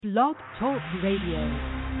Blog Talk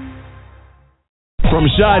Radio. From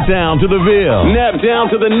Chi-Town to the Ville, Naptown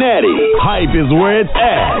to the Natty, Hype is where it's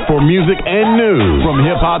at for music and news. From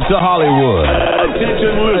hip-hop to Hollywood.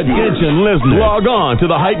 Attention listeners. Log on to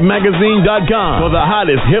thehypemagazine.com for the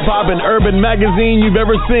hottest hip-hop and urban magazine you've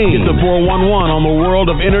ever seen. It's a 411 on the world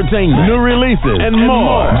of entertainment, new releases, and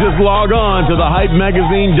more. Just log on to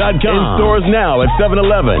thehypemagazine.com. In stores now at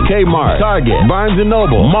 7-Eleven, Kmart, Target, Barnes &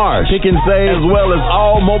 Noble, Marsh, Pick and Save, as well as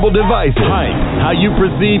all mobile devices. Hype, how you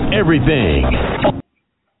perceive everything.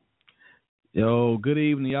 Yo, good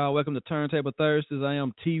evening, y'all. Welcome to Turntable Thursdays. I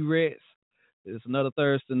am T-Rex. It's another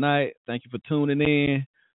Thursday night. Thank you for tuning in.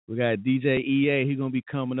 We got DJ EA. He's going to be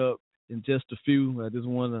coming up in just a few. I just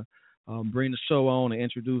want to bring the show on and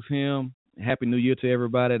introduce him. Happy New Year to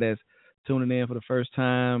everybody that's tuning in for the first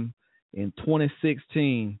time in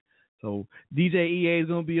 2016. So DJ EA is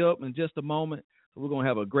going to be up in just a moment. So we're going to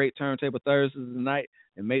have a great Turntable Thursdays tonight.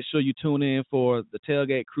 And make sure you tune in for the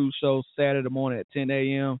Tailgate Cruise Show Saturday morning at 10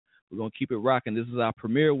 a.m. We're going to keep it rocking. This is our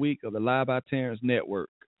premiere week of the Live by Terrence Network.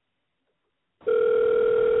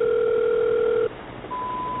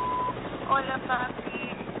 Hola,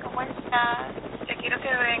 papi. ¿Cómo estás? Te quiero que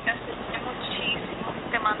vengas. Te quiero muchísimo.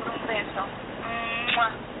 Te mando un beso. ¡Mua!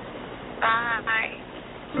 Bye.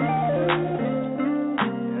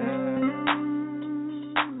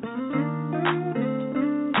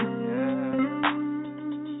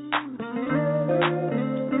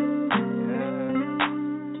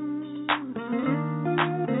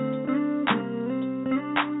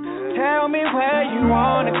 Tell me where you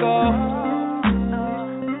wanna go.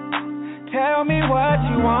 Tell me what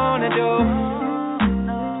you wanna do.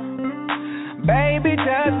 Baby,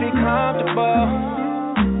 just be comfortable.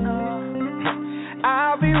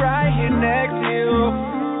 I'll be right here next to you.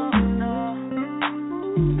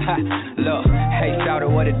 Look, hey, shout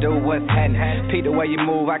out what it do, what's happening? Peep the way you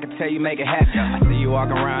move, I can tell you make it happen. I see you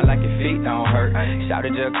walking around like your feet don't hurt. Shout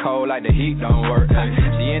it just cold like the heat don't work.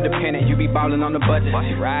 She independent, you be ballin' on the budget.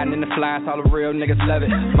 She riding in the flies, all the real niggas love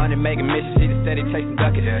it. Money making mission, she just steady chasing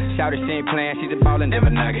duckets. Shout it, she ain't playing, she just ballin' them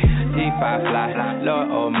a nugget. G5 fly,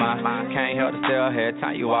 Lord oh my, can't help to still hear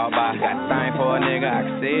time you walk by. Got the thing for a nigga, I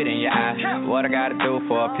can see it in your eyes. What I gotta do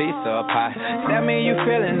for a piece of pie? Tell me you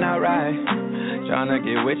feeling alright. Tryna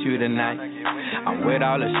get with you tonight. I'm with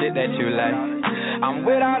all the shit that you like. I'm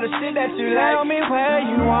with all the shit that you like. Tell me where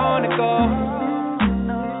you wanna go.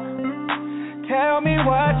 Tell me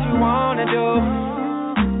what you wanna do.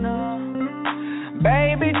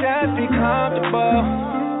 Baby, just be comfortable.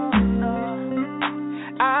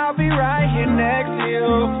 I'll be right here next to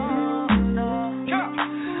you.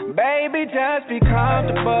 Baby, just be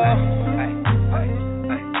comfortable.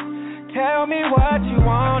 Tell me what you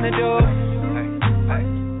wanna do.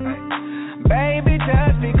 Baby,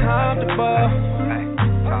 just be comfortable.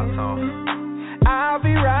 I'll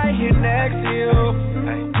be right here next to you.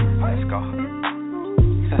 Let's go.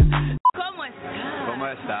 ¿Cómo estás? ¿Cómo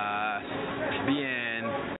estás? Bien.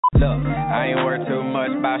 Look, I ain't worried too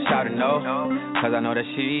much about shouting no, cause I know that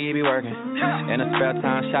she be working. In her spare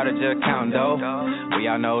time, shouting just counting dough. We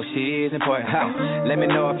all know she's important. Let me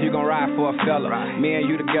know if you gon' ride for a fella. Me and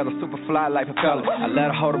you together, super fly like a fella. I let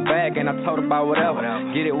her hold her bag and I told her about whatever.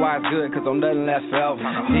 Get it while it's good, cause I'm nothing less forever.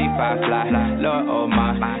 G5 fly, Lord oh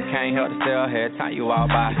my, can't help to still hear time you walk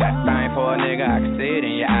by. Got the thing for a nigga, I can see it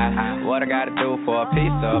in your eye. What I gotta do for a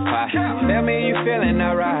piece of pie? Tell me you feeling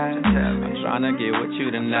alright. I'm tryna get with you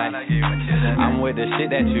tonight. I'm with the shit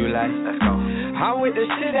that you like. Let's go. I'm with the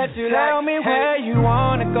shit that you like. Tell me where you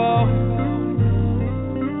wanna go.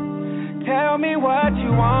 Tell me what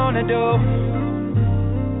you wanna do.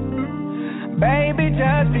 Baby,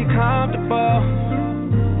 just be comfortable.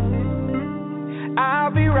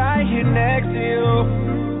 I'll be right here next to you.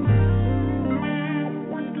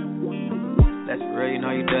 That's real, you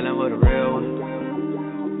know you're dealing with a real one.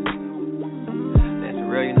 That's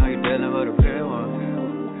real, you know you're dealing with a real one.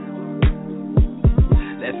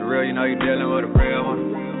 That's real, you know you're dealing with a real one.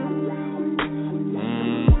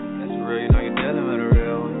 That's real, you know you're dealing with a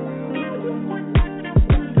real one.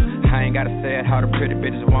 I ain't gotta say it, how the pretty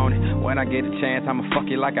bitches want it. When I get a chance, I'ma fuck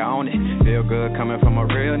you like I own it. Feel good coming from a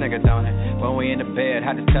real nigga, don't it? When we in the bed,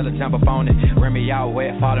 I just tell her jump up on it. Rim me out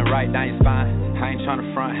wet, falling right down your spine. I ain't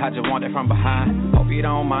tryna front, I just want it from behind. Hope you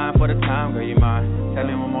don't mind for the time, girl, you mind. Tell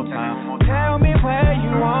me one more time. Tell me where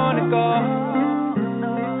you wanna go.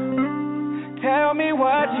 Tell me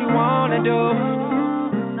what you wanna do.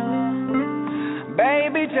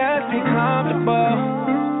 Baby, just be comfortable.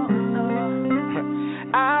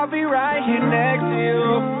 I'll be right here next to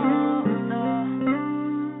you.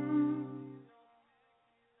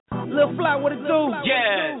 Lil Fly, what it do?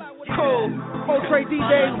 Yeah, cool. Four Trey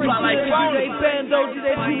DJs, Fly like DJ Bando, DJ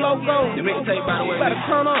Too Loco. The mixtape, by the way. Better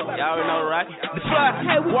turn up. Y'all already know the rocket. The fly.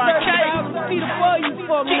 Hey, we certified feet above you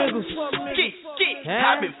fuck niggas.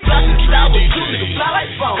 I've been flying style with two niggas, fly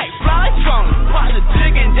like phone. Fly like phone. Partner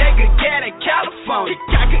jigging, they could get in California.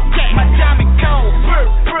 My diamond cold,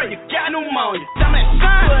 brr, you got no money. I'm that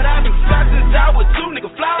son, but I've been flying style with two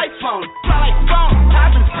niggas, fly like phone. Fly like phone.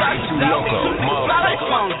 I've been flying style with two niggas, fly like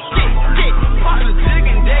phone. Partner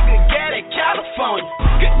jigging, they could get in California.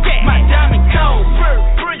 My diamond cold,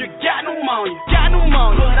 brr, you got no money.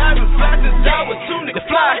 But I've been flying style with two niggas,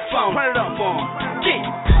 fly like phone. Run it up for 'em.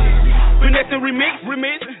 Finesse and remix,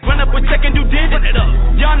 run up with check and do digits. Run it up.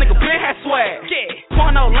 Y'all nigga been had swag.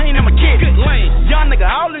 Porno lane in my kid. Y'all nigga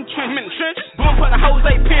all in trenches. Boom put a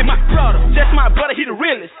Jose pin. My brother, that's my brother, he the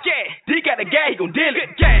realest. D got the guy, he gon' deal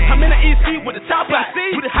it. I'm in the EC with the top out.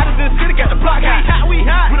 We the hottest in the city, got the block hot. We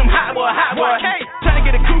hot. With them hot boy. Tryna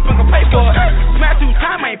get a coupe, I'm gon' pay for it. Smash 2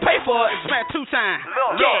 times, I ain't pay for it. Smash 2 times.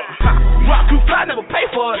 Rock too fly, never pay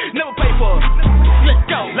for it. Let's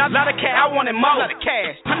go. Lot of cash, I wanted more. Lot of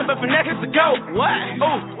cash. 100 for necklace to go. What?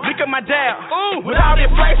 Ooh, look at my dial. Ooh, with all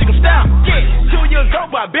that flash, you can stop. 2 years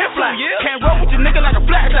old, but I been fly. Can't roll with your nigga like a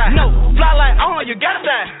flashlight. No, fly like on, you gotta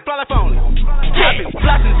die. Fly like phone. I been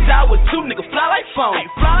flossing style with two niggas, fly like phone.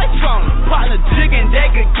 Partner jigging, they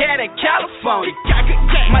could get in California.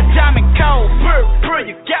 My diamond cold, brr,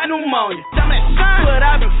 you got no money. But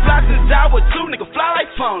I've been flossing style with two niggas, fly like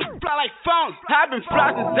phone. I've been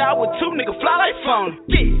flossing style with two niggas, fly like phone.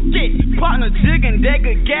 Partner jigging, they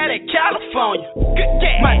could get in California.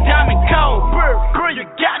 My diamond cold, brr, you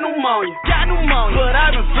got no money. But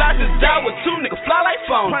I've been flossing style with two niggas, fly like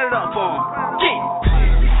phone. Run it up for 'em.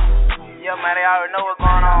 Yeah, man, they already know what's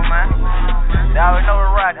going on, man. They already know the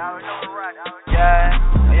rock. Yeah.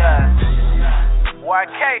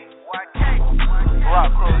 YK.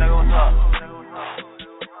 Rock crew, nigga, what's up?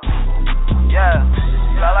 Yeah.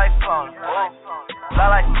 Fly like phone. Fly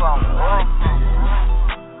like phone.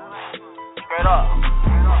 Straight up.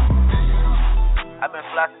 I've been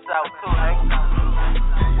fly since I was 2,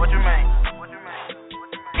 nigga. What you mean?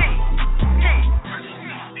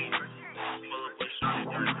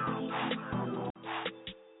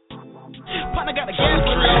 Partner got a gas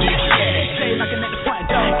for the say like a nigga front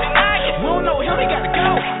door. We don't know him, he gotta go.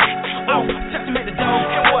 Oh, touch him at the door.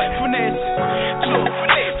 And what? Finesse.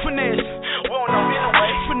 Finesse. We don't know him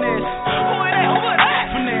anyway. Finesse. Who is that?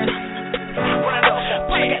 Finesse. Run it up.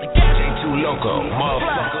 Partner got a gas. Too Loco,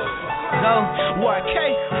 motherfucker. Zo, YK.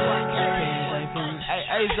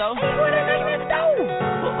 Hey, Zo. Who that nigga at the door?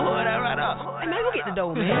 Who that right up? Hey, man, go get the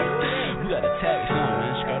door, man. We got a tax now,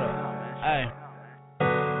 man. Straight up. Hey.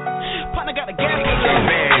 Partner got a gas for the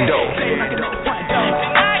Bando. say like a nigga front door.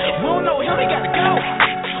 We don't know him, he gotta go.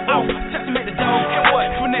 Oh, touch him at the door. And what?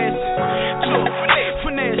 Finesse.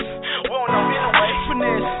 Finesse. We don't know him anyway.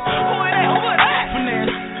 Finesse. Who is that?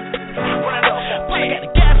 Finesse. Run it up. Partner got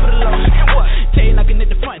the gas for the low. And what? Tell you like a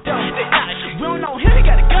nigga front door. We don't know him, he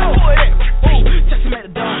gotta go. Ooh, touch him at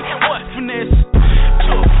the door. And what? Finesse.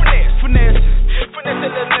 Finesse. Finesse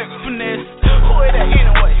that little nigga. Finesse. Who is that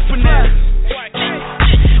anyway? Finesse.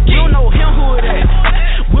 We don't know him, who it is.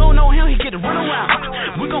 We don't know him, he get to run around.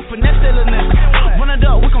 We gon' finesse that little nigga. Run it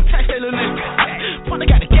up, we gon' tax that little nigga. Partner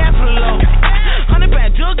got the gas for the low. 100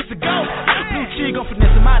 band juggers to go. Blue cheese gon'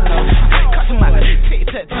 finesse in my nose. Cut him out,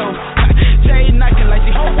 tic-tac-toe. Jay knocking like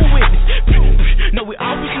the whole witness. No, we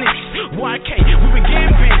all be snitches. YK, we been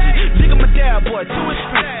getting busy. Nigga, my dad, boy, too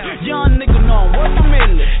expensive. Young nigga know I'm worth a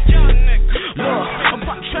million. Look, I'm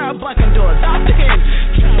about to try bunking doors. I'll take it.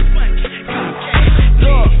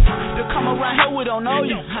 Look, they come around here, we don't know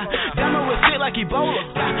you. Down the with shit like Ebola.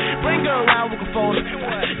 Bring her around, we can fold her.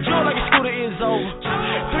 Drill like a scooter is over.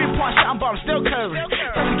 3-point shot, I'm bottom still curving.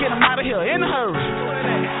 Time to get him out of here in a hurry.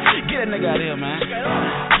 Get that nigga out of here, man.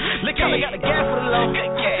 Look how they got the gas for the low.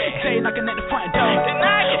 Say knocking at the front door.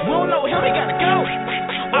 We don't know him, he gotta go.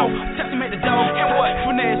 Oh, touch him at the door. And what?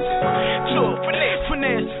 Finesse.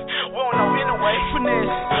 Finesse. We don't know anyway. Finesse.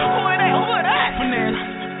 Who is that? Finesse.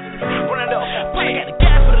 Run it up. Partner got the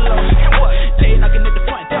gas for the low. And what? Say knocking at the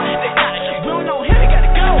front door. We don't know him, he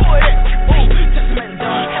gotta go. Ooh, touch him at the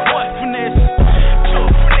door. And what? Finesse.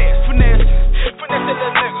 Finesse. Finesse that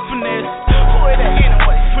little nigga. Finesse. Who is that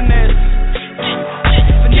anyway? Finesse.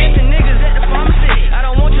 Finessing niggas at the pharmacy. I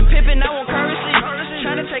don't want your pimpin', I want currency.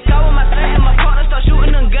 Tryna take over my set and my partner start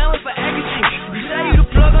shooting them guns for accuracy. You say you the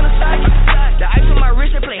plug on the side. The ice on my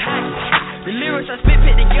wrist and play hockey. The lyrics I spit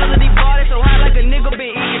pit together, these bodies so high like a nigga been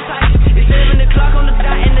eating tight. It's 7 o'clock on the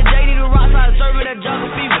dot and the JD the rocks I serve that jungle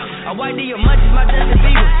fever. I My white D, your munchies, my Justin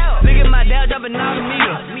Bieber. Look at my dad jumping out the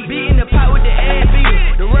meter. Beating the pot with the air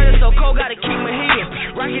beater. The runner so cold, gotta keep my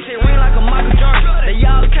heater. Rockets and ring like a Michael Jordan. They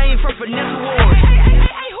all came from finesse awards.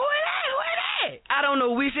 Hey, who is that? I don't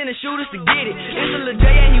know, we send the shooters to get it. It's a little J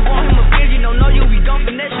and he want him a fidget. Don't know you, we gon'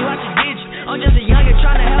 finesse you out your digit. I'm just a youngin'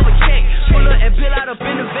 tryna have a check. Pull up and pill out up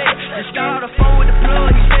in the vet. Just got out the phone with the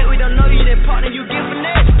plug. He said we don't know you, then partner, you get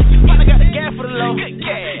finesse. Partner got the gas for the low.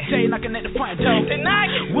 Jay knocking at the front door. We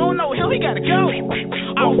don't know him, he gotta go.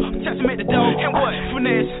 Oh, touch him at the door. And what?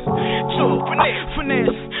 Finesse. True.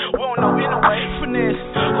 Finesse. We don't know anyway. Finesse.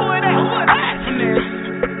 Who is that? Finesse.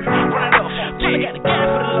 Run it up. Partner got the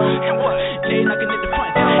gas for the low. And what? Jay knocking at the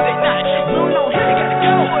front door. We don't know him, he gotta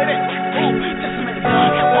go. Who is that? Touch him at the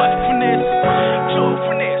door. And what? Finesse. True.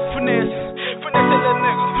 Finesse that little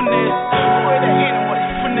nigga. Finesse. Who is that anyway?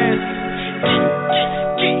 Finesse.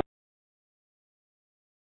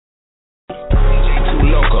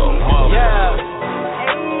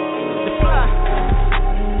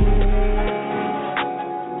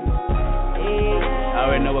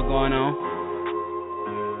 Going on?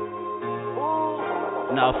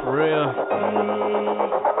 No, for real.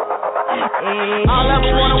 All I ever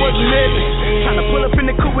wanted was a million. Tryna pull up in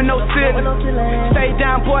the coupe with no ceiling. Stay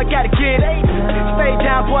down, boy, gotta get it. Stay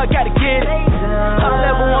down, boy, gotta get it. All I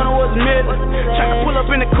ever wanted was a million. Tryna pull up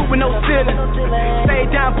in the coupe with no ceiling. Stay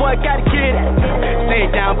down, boy, gotta get it. Stay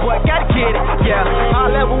down, boy, gotta get it. Yeah. All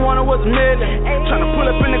I ever wanted was a million. Tryna pull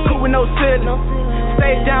up in the coupe with no ceiling.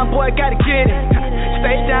 Stay down, boy, gotta get it.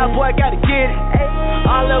 Stay down, boy, gotta get it.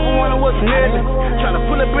 All I ever wanted was a million. Tryna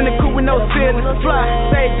pull up in the coupe with no ceiling. Fly,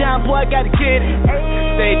 stay down, boy, gotta get it.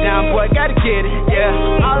 Stay down, boy, gotta get it.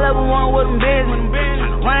 Yeah. All I ever wanted was some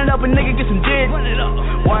business. Run it up a nigga, get some digits.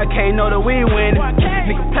 Boy, I can't know that we winning.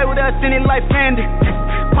 Nigga play with us and it life ended.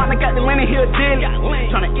 Partner got the linen, he a dealer.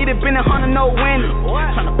 Tryna eat it, been a hundred, no winning.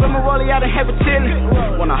 Tryna put my rollie out and have it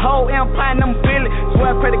chillin'. Want a whole empire, and I'm feeling.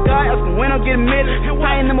 Swear I pray to God, else can win or get a million.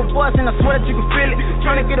 I ain't in my voice and I swear that you can feel it.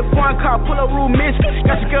 Tryna get a foreign car, pull up rule miss.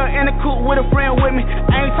 Got your girl in the coupe with a friend with me.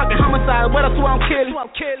 I ain't talking homicide, but that's who I'm killing.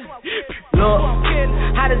 Look,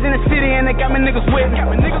 hot as in the city and they got my niggas with me.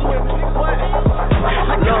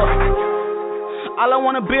 Look, all I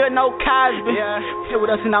wanna build, no Cosby. Play with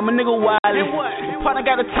us and I'm a nigga wildin'. Partner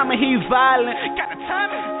got the timing, he's violent.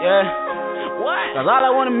 Yeah. Cause all I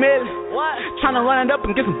want a million. Tryna run it up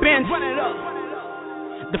and get some bench.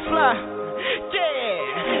 The fly.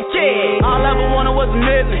 Yeah. All I ever wanted was a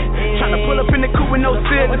million. Tryna pull up in the coupe with no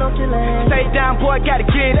ceiling. Stay down, boy, gotta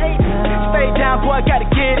get it. Stay down, boy, gotta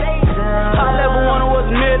get it. All I ever wanted was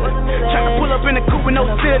a million. Tryna pull up in the coupe with no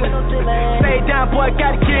ceiling. Stay down, boy,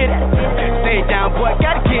 gotta get it. Stay down, boy,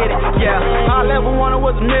 gotta get it. Yeah. All I ever wanted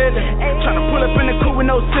was a million. Tryna pull up in the coupe with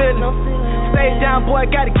no ceiling. Stay down, boy,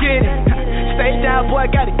 gotta get it. Stay down, boy,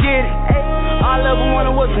 gotta get it. All I ever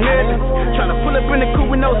wanted was a million. Tryna pull up in the coupe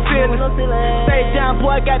with no ceiling. Stay down,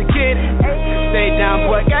 boy, gotta get it. Stay down,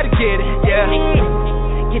 boy, gotta get it. Yeah.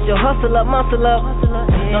 Get your hustle up, muscle up.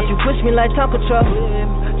 Don't you push me like Tonka truck.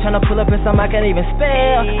 Tryna pull up in something I can't even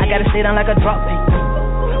spell. I gotta stay down like a drop kick.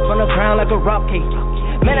 From the ground like a rock cake.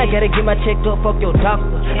 Man, I gotta get my check up, fuck your doctor.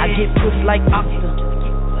 I get pushed like Oxford.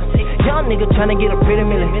 Young nigga tryna get a pretty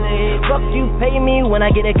million. Fuck you, pay me when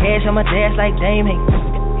I get that cash on my dash like Dame Hank.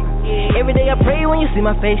 Every day I pray when you see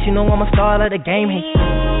my face, you know I'm a star of the game. Hey.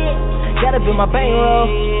 Gotta build my bankroll.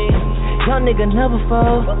 Young nigga never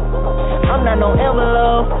fall. I'm not no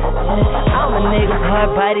envelope. I'm a nigga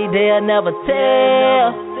hard body, they'll never tell.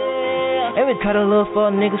 Every cut a little for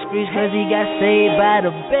a nigga screech cause he got saved by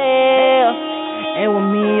the bell. And with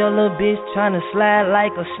me, your little bitch tryna slide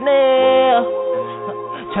like a snail.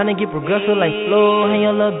 Tryna get progressive like flow, and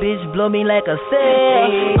your little bitch blow me like a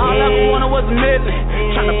sail. All I ever wanted was a million.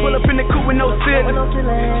 Tryna pull up in the coupe with no ceiling.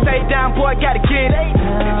 Stay down, boy, gotta get it.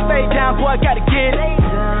 Stay down, boy, gotta get it.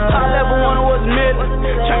 All I ever wanted was a million.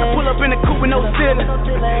 Tryna pull up in the coupe with no ceiling.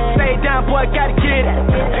 Stay down, boy, gotta get it.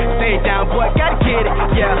 Stay down, boy, gotta get it.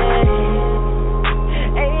 Yeah.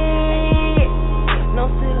 Hey, no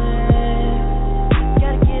ceiling,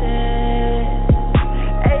 gotta get it.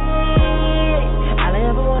 Hey, all I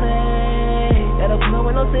ever wanted, gotta pull up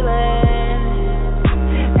with no ceiling.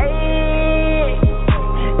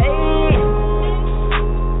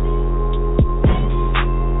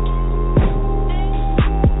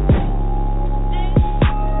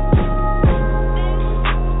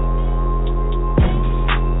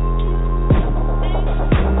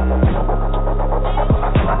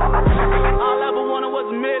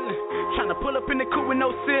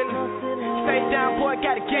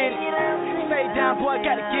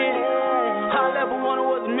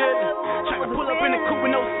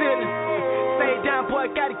 Down, boy, boy,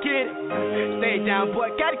 gotta get it. Stay down, boy,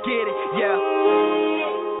 gotta get it. Yeah.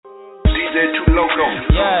 DJ Too Loco.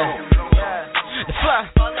 Yeah. The fly.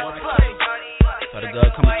 Gotta go,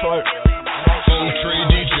 come and twerk. Soul Trade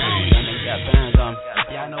DJ. Got bands on.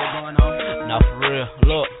 Y'all know what's going on? Now for real,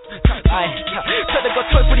 look. Try to go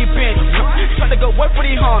twerk for these bitches. Try to go work for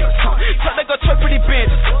these hunters. Try to go twerk for these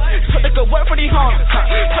bitches. Try to go work for these hunters.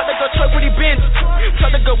 Try to go twerk for these bitches. Try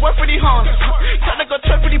to go work for these hunters. Try to go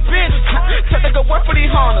twerk for these bitches. Try to go work for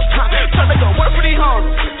these hunters. Try to go work for these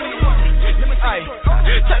hunters.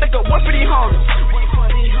 Try to go work for these hunters.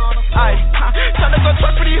 Try to go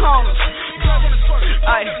twerk for these hunters.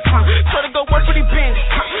 Try to go work for these bitches.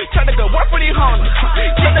 Try to go work for these hunters.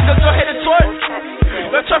 Try to go ahead and twerk.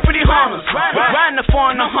 Let's try for these hunters. Riding the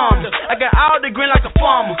foreign the Honda. I got all the green like a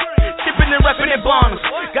farmer. Tipping and rapping and bombers.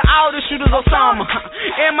 Got all the shooters Osama.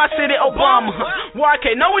 In my city Obama.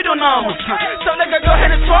 YK, no we don't know them. So nigga go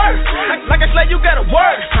ahead and twerk. Like I said, you gotta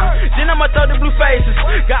work. Then I'ma throw the blue faces.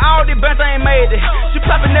 Got all the bands, I ain't made it. She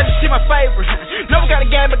poppin' that, she my favorite. Never got a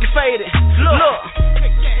game, make it faded. Look.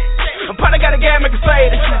 I'm probably got a game, make it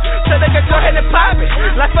faded. So they can go ahead and pop it.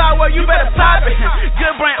 Like firework, you better pop it.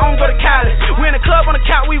 Good brain, on go to college. We in the club on the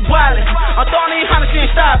couch, we wildin'. I'm throwing these hundreds, she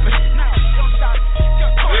ain't stopping.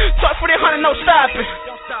 Talk for these hundreds, no stopping.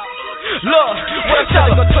 Look, what I'm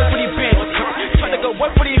telling you, go twerk for these bitches. Try to go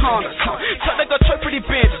work for these hunters. Try to go twerk for these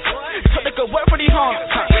bitches. Try to go work for these hunters.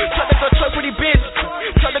 Try to go twerk for these bitches.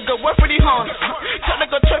 Try to go work for these hunters. Try to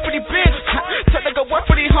go twerk for these bitches. Try to go work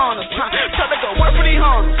for these hunters. Try to go work for these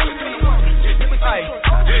hunters. Try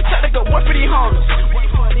to go work for these hunters.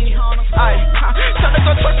 Try to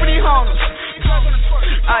go twerk for these hunters.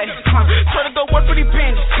 Try to go work for these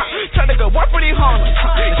bitches. Try to go work for these hunters.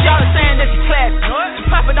 Y'all are saying this is classic.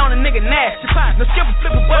 Pop it on a nigga nasty. No skip a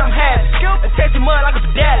flip, but I'm happy. I taste the mud like a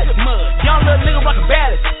pedallic. Young little nigga rockin'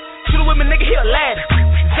 ballad. Shoot with me, nigga, he a lad.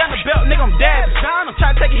 Got the belt, nigga, I'm dabbing. Try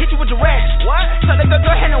to take it, hit you with your rash. What? So they go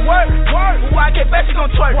ahead and work. Why I can't bet you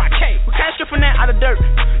gon' twerk? We can't strip from that out of dirt.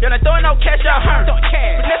 Y'all ain't throwing no cash, y'all hurt.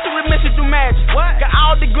 Finesse with Mr. Do magic. Got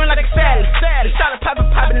all the green like a salad. Shot a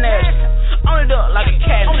poppin' ass. On it up like a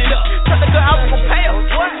cat. Try to go out with a pail.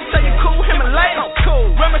 Say you cool, Himalaya.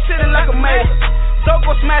 Run my city like a mayor. So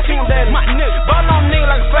go smash him on that. My nigga. Ball on nigga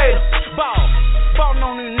like a fader. Ball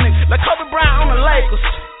on these niggas. Like Kobe Bryant on the Lakers.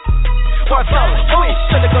 Try to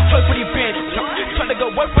go twerk for these bitches. Try to go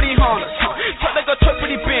work for these hunters. Try to go twerk for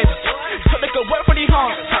these bitches. Try to go work for these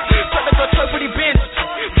hunters. Try to go twerk for these bitches.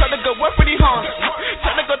 Try to go work for these hunters.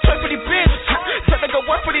 Try to go twerk for these bitches. Try to go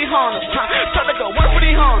work for these hunters. Try to go work for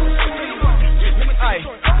these hunters.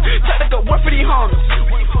 Try to go work for these hunters.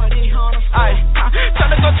 Try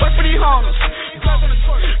to go twerk for these hunters.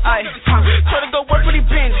 Try to go work for these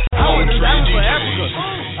bitches. I want them diamonds for Africa.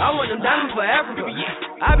 I want them diamonds for Africa.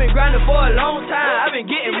 I've been grinding for a long time. I've been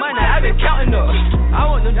getting money. I've been counting up. I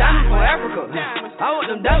want them diamonds for Africa. I want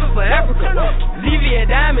them diamonds for Africa. Leave your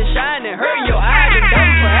diamond shining, hurting your eyes. Them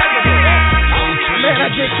diamonds for Africa. Man, I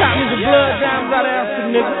just caught me some blood diamonds out of Africa,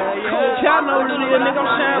 nigga. Y'all know what it is, nigga.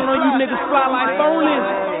 I'm shining on you niggas fly like phonies.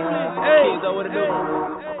 Hey,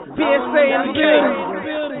 PSA in the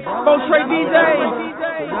building. Folks straight DJ. Leg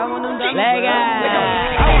I want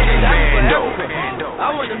them diamonds for Africa. I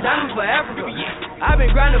want them diamonds for Africa. I've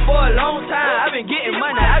been grinding for a long time. I've been getting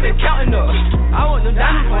money. I've been counting up. I want them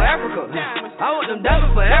diamonds for Africa. I want them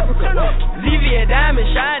diamonds for Africa. Leave your diamond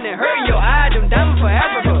shining, hurting your eyes. Them diamonds for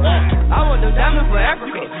Africa. I want them diamonds for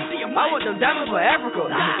Africa. I want them diamonds for Africa.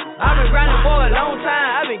 I've been grinding for a long time.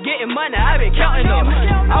 I've been getting money. I've been counting up.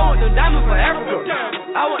 I want them diamonds for Africa.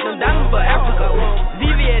 I want them diamonds for Africa.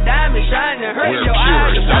 Leave your diamond shining, hurting your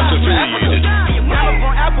eyes. Them diamonds for Africa. Diamonds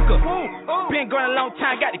from Africa. Been grinding a long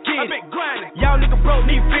time, got the kids. Y'all nigga broke,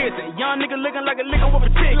 need fixing. Young nigga looking like a lick with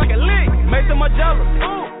a tick. Like a lick. Make so much jealous.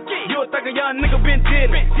 You would think a young nigga been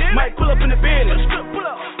dealing. Might pull up in the building.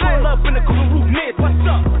 Pull up in the cool roof nest. What's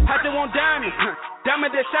up? How they want diamonds?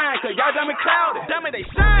 Diamond they shine, cause y'all diamond clouded. Diamond they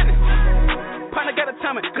shining. Partner got a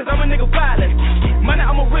timing, cause I'm a nigga violent. Money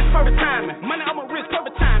I'ma risk perfect timing. Money I'ma risk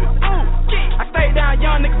perfect timing. I stay down,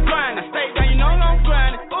 young nigga grinding. I stay down, you know I'm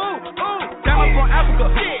grinding. Diamond from Africa.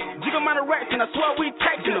 Jiggle my direction, I swear we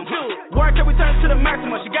taxing them. Work can we turn to the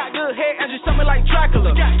maximum. She got good head and she something like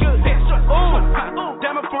Dracula. She got good head,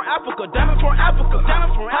 diamond from Africa. Diamond from Africa.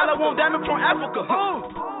 Diamond from Africa. All I want diamond from Africa.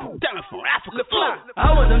 Diamond from Africa.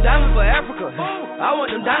 I want them diamonds for Africa. I want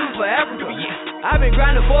them diamonds for Africa. I've been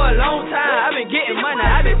grinding for a long time. I've been getting money.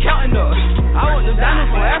 I've been counting up. I want them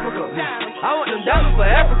diamonds for Africa. I want them diamonds for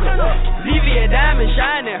Africa. Leave a diamond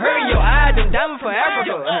shining, hurting your eye. Them diamonds for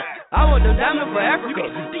Africa. I want them diamonds for Africa.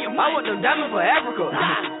 I want them diamonds for Africa.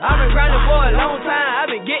 I've been grinding for a long time. I've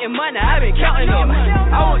been getting money. I've been counting up.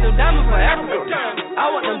 I want them diamonds for Africa. I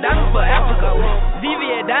want them diamonds for Africa. Leave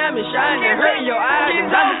a diamond shining, hurting your eye. Them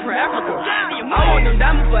diamonds for Africa. I want them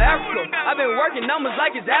diamonds for Africa. I've been working numbers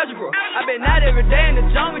like it's algebra. I've been out every day in the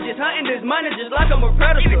jungle, just hunting this money just like I'm a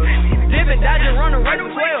predator. Living, dodging, running right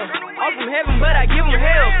with 12. Off from heaven, but I give them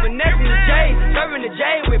hell. Finessing the J, serving the J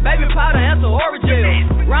with baby powder and Sahara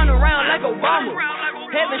gel. Round around like Obama,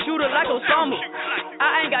 heaven shooter like Osama.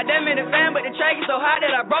 I ain't got that many fans, but the track is so hot that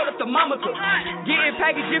I brought a thermometer. Getting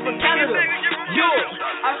packaging from Canada, Europe,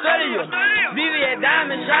 Australia. VVS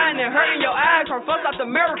diamond shining, hurting your eyes from fuck South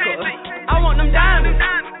America. I want them diamonds.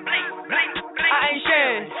 I ain't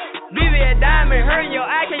sharing. VVS diamond hurting your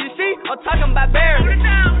eye, can you see? I'm talking about barely.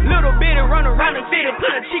 Little bitty run around the city,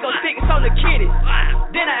 put a Chico sticks on the kitties.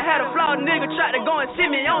 Then I had a flawed nigga try to go and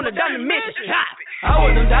send me on a diamond mission. I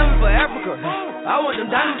want them diamonds for Africa. I want them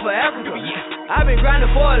diamonds for Africa. I've been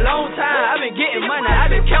grinding for a long time. I've been getting money.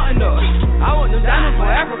 I've been counting up. I want them diamonds for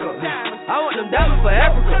Africa. I want them diamonds for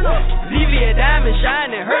Africa. Leave a diamond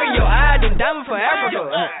shining, hurting your eye. Them diamonds for Africa.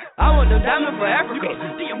 I want them diamonds for Africa.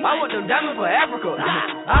 I want them diamonds for Africa.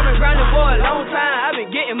 I've been grinding for a long time. I've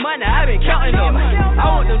been getting money. I've been counting up. I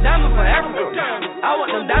want them diamonds for Africa. I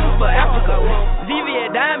want them diamonds for Africa. Leave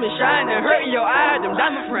a diamond shining, hurting your eye. Them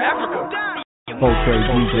diamonds for Africa. Poetry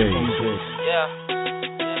DJ. Yeah.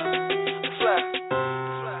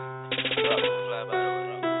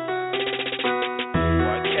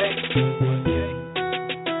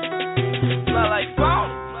 Fly like phone.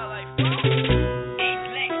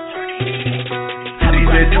 I've been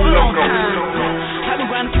grinding for a long time. I've been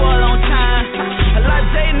grinding for a long time. A lot of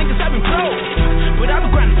day niggas I've been broke, but I've been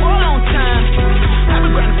grinding for a long time. I've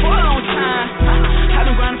been grinding for a long time. I've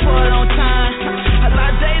been grinding for a long time. A lot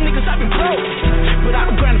of day niggas I've been broke, but I've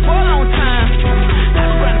been grinding for a long time. I've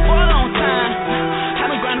been grinding for a long time. I've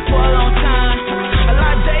been grinding for a long time. A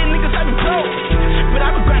lot of day niggas I've been broke, but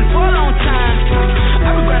I've been grinding for a long time.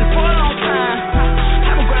 I've been grinding for a long time.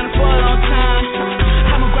 I've been grinding for a long time.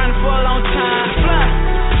 I've been grinding for a long time. Fly,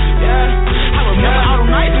 yeah. I remember all the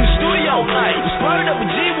nights in the studio. We spurred up a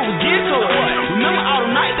G when we get to it. Remember all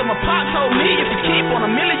the nights that my pop told me if you keep on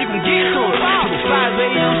a million you can get to it. Till it's 5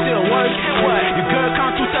 a.m. still working. What? Your girl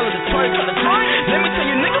come through telling the twerk. Let me tell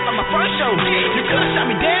you niggas on my first show. You could've shot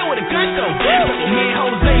me down with a gun though. Me and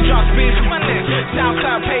Jose dropped spins one day.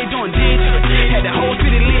 SoundCloud page doing digital. Had the whole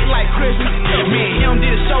city lit like Christmas. Me and him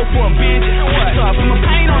did a show for a binge. So I put my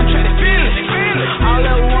pain on, try to feel it. All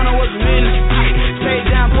I wanted was a minute. Stay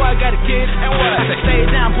down, boy, I gotta get it. And what? I said, stay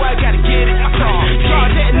down, boy, I gotta get it.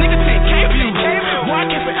 Charge that nigga 10K views. Boy, I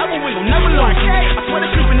can't forever, we gon' never lose. I swear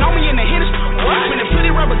they sleeping on me and they hit us. When they put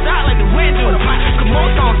it rubbers out like the wind do. Cause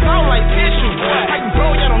most on sound like tissue. Like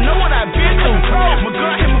bro, y'all don't know what I've been through. My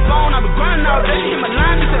girl hit my phone, I been grinding all day. She hit my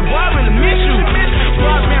line, she said, boy, I really miss you.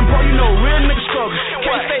 Boss man, bro, you know real nigga struggle.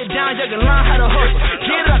 Can't stay down, y'all can learn how to hustle.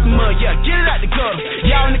 Get it out the mud, yeah, get it out the gutter.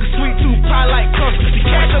 Y'all niggas sweet too, pie like custard. The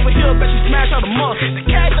cash over here, bet you smash all the muscle. The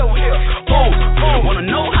cash over here, wanna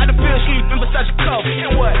know how to feel sleeping beside your cover.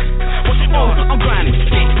 And what? What you want? I'm grinding.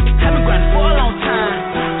 I've been grinding for a long time.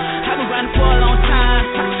 I've been grinding for a long time.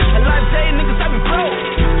 A lot of day niggas I've been broke,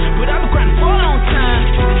 but I've been grinding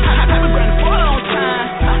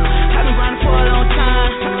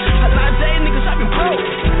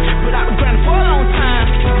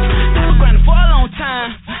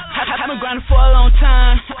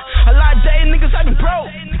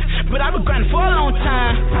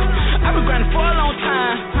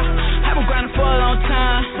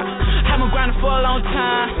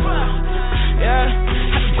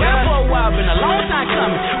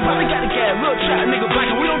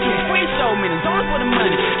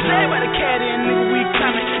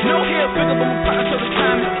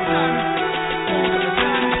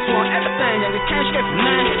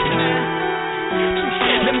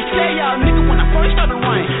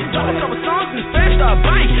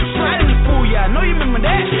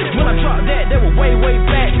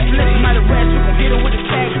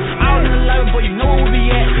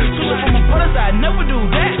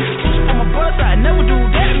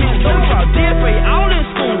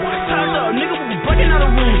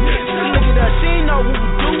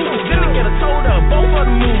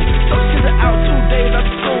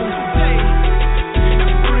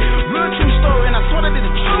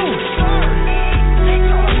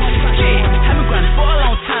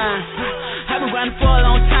for a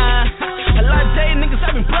long time. A lot of day niggas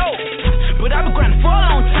I've been broke, but I've been grinding for a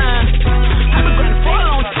long time. I've been grinding for a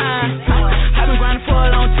long time. I've been grinding for a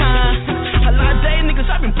long time. A lot of day niggas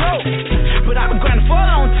I've been broke, but I've been grinding for a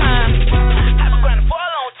long time. I've been grinding for a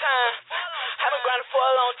long time. I've been grinding for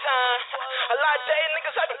a long time. A lot of day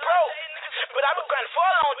niggas I've been broke, but I've been grinding for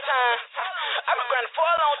a long time. I've been grinding for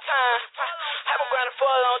a long time. I've been grinding for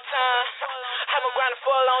a long time. I've been grinding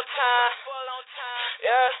for a long time.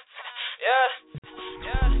 Yeah, yeah,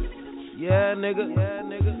 yeah. Yeah, nigga.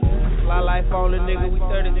 Fly life only, nigga. We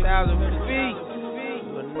 30,000 feet.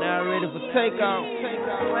 But now ready for takeoff.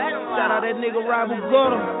 Shout out that nigga Robert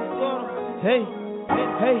Gordon. Hey.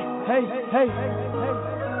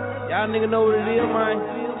 Y'all nigga know what it is, man.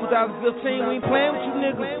 2015, we ain't playing with you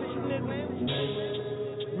niggas.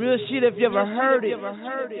 Real shit if you ever heard it.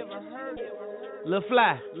 Lil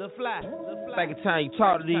Fly. Back in time you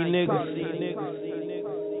talk to these niggas.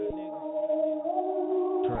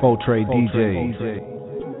 Full trade DJ.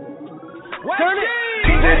 Turn it.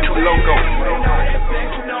 DJ Too Loco.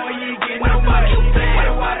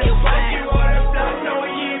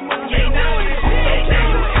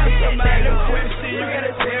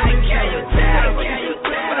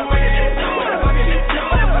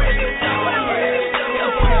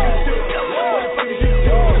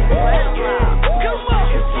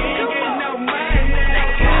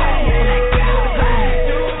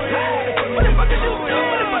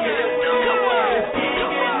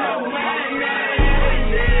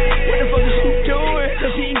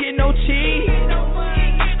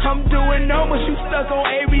 But you stuck on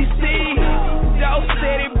ABC. Dog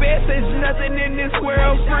said it best, there's nothing in this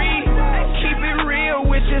world free. Keep it real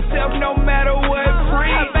with yourself no matter what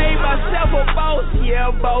free. I made myself a boss,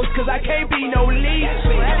 yeah boss, cause I can't be no leech.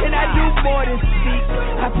 And I do more than speak,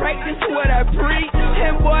 I practice what I preach.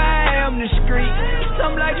 And boy I am the street,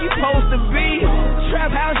 something like you supposed to be.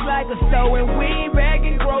 Trap house like a store and we ain't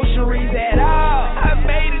bagging groceries at all. I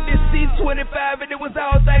made it to C25 and it was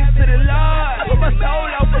all thanks to the Lord. I put my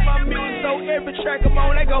soul out for my music, so every track I'm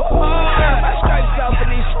on I go hard. My stripes off in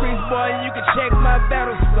these streets, boy, and you can check my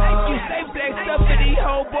battle scar. You say flexed up to these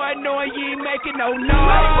whole boy, knowing you ain't making no noise.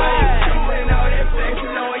 And all that flex,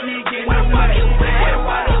 knowing you ain't getting no money.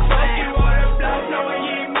 Why the fuck you on the block, knowing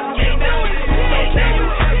you ain't moving no money? So can you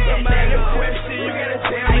ask somebody a question, you gotta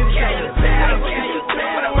tell me can you tell me?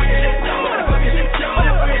 What the fuck is it doing? What the fuck is it doing? What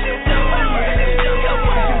the fuck is it doing?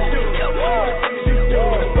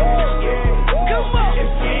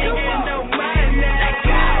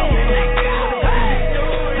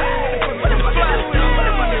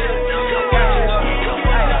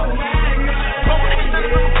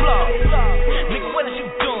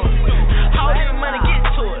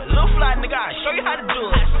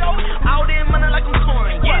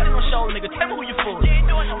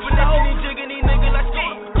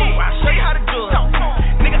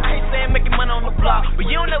 But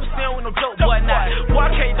you don't never stand with no dope boy now. Boy, I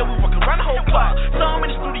can't know we fucking run the whole clock. Some in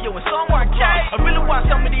the studio and some where I clock. I really watch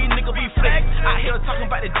some of these niggas be flex. Out here talking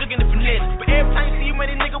about the jugging and finesse. But every time you see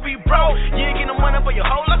money, nigga be broke. You ain't getting no money for your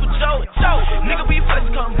whole life with Joe. Nigga be flex,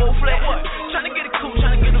 come both flat. Tryna get it cool,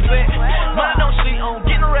 tryna get it wet. Money don't sleep on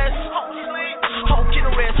getting a rest. Home getting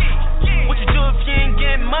a rest. What you do if you ain't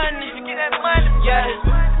getting money? Get that money, yeah.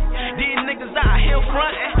 These niggas out here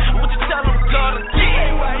frontin'. What you tell them, God,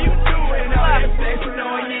 again? Why you doing all that flex,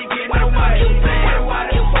 knowing you ain't getting no money? Why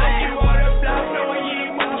the fuck you on the block, knowing you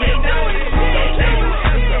ain't moving no money? So can you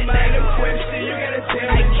ask somebody a question, you gotta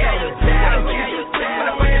tell me can you tell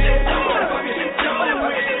me? What the fuck is it doing?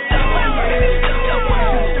 What the fuck is it doing? What the fuck is it doing?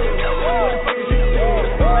 What the fuck is it doing?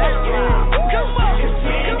 Come on, if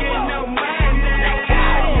you ain't getting no money,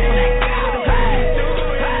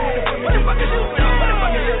 what the fuck is it doing?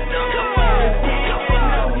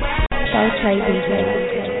 Full trade DJ.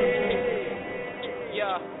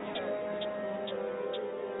 Yeah.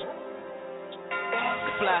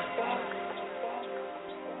 Fly.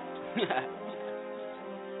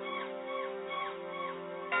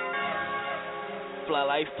 Fly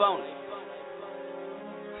like phone.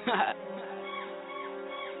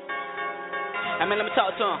 I mean, let me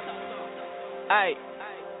talk to him. Aight.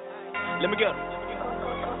 Let me go.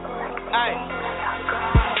 Aight.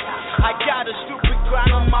 I got a stupid grind,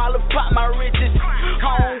 I'm all about my riches.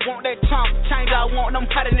 I don't want that chump change, I want them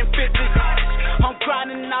hotter than 50s. I'm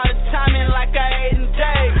grinding all the time and like I ate in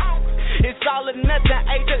days. It's all or nothing,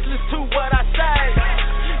 hey, just listen to what I say.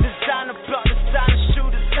 Designer block, designer shoe,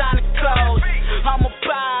 designer clothes. I'm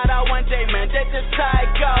about it one day, man, that's just how it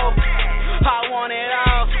go. I want it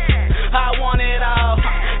all, I want it all.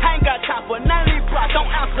 I ain't got time for none of these blocks, don't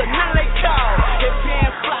answer none of they calls. If you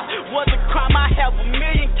ain't fly, was a crime, I have a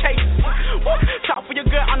million cases. Talk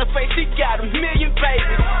face, he got a million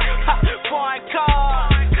babies. Foreign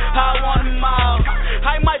cars, I want them all.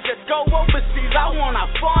 I might just go overseas, I want a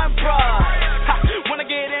foreign broad. When I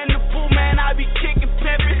get in the pool, man, I be kicking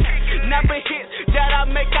pimpin'. Never hits that I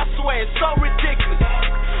make, I swear it's so ridiculous.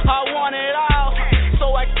 I want it all,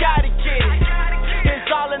 so I gotta get it.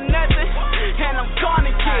 It's all or nothing, and I'm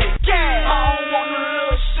gonna get it. Yeah. I don't want no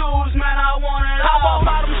little shoes, man, I want it all. I want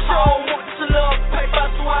bottom shoes, I want this little paper,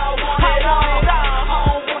 that's why I want it all. I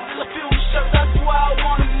don't want just a few shirts, that's why I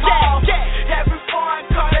want them all. Every foreign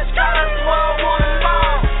car that's got, that's why I want them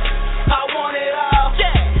all. I want it all,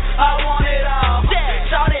 I want it all.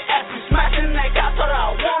 Shawty asked me smashing that guy, told her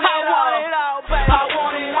I want it all, baby. I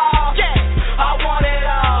want it all, I want it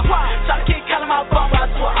all. Shawty keep calling my phone, but I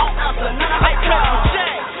swear I don't answer none of her calls.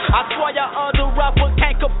 I swear your other rapper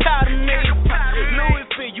can't compare to me. Louis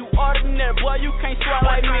V, you ordinary, boy, you can't swear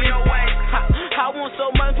like me. I want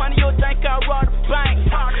so much money, you'll think I rob the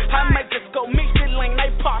bank. I make this go mix it link,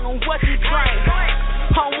 they partner what you drink.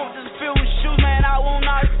 I don't want just a few shoes, man, I want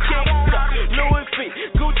all the kicks. Louis V,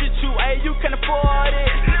 Gucci too, hey, you can afford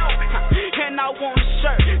it. And I want a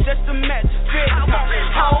shirt just to match the fit. I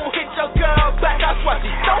won't hit your girl back, I swear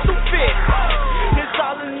she throw some fit. It's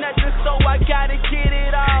all or nothing, so I gotta get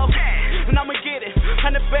it all. And I'ma get it,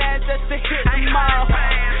 100 bands just to hit them all.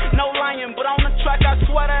 No lying, but on the track I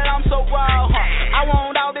swear that I'm so raw. I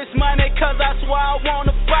want all this money cause I swear I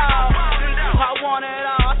want a ball. I want it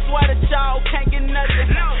all, I swear that y'all can't get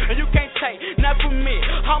nothing. And you can't take nothing from me,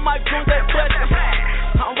 how my goons that blessing.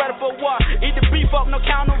 I'm ready for war, eat the beef up, no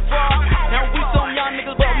counter raw. Now we some young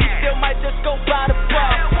niggas, but we still might just go by the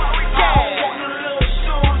bar. Yeah. I don't want the little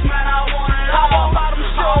shoes, man, I want it all. I want bottom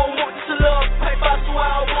shoes, I want this little paper, I swear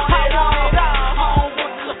I want it all. I don't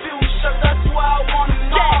want just a few shirts, that's why I want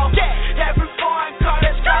them all. Every foreign car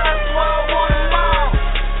that's got, that's why I want them all.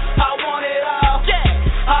 I want it all,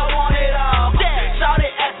 I want it all. Shawty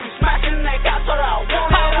asked me smashing that guy, told her I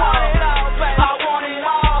want it all, baby. I want it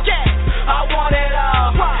all, I want it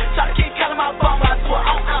all. Shawty keep calling my phone, but I swear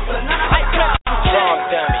I don't answer none of her calls.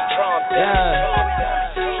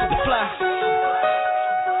 The fly.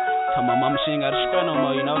 Tell my mama she ain't got a spread no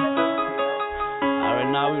more, you know. Alright,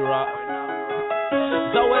 now we rock.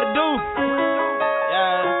 So what to do?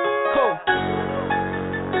 Yeah, cool.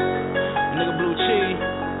 Nigga blue cheese.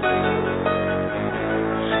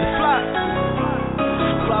 The fly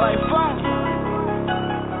like phone.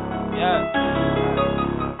 Yeah.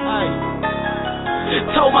 Hey.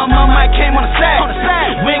 Told my mama I came on the sack.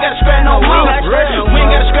 We ain't gotta spread no more. We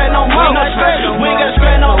ain't gotta spread no more. We ain't gotta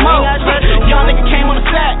spread no more. Young nigga came on the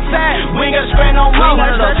sack. We ain't gotta spread no more.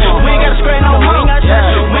 We ain't gotta spread no more.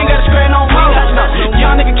 We ain't gotta spread no more.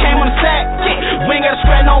 Young nigga came on the sack. We ain't gotta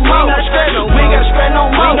spread no more. We ain't gotta spread no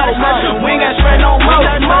more. We ain't gotta spread no more.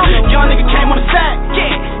 Young nigga came on the sack.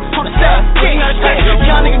 On the sack.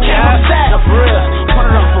 Young nigga came on the sack. For real. Put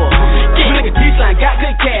it on for. You nigga D-line got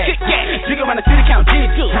good cash. Jigga around the city count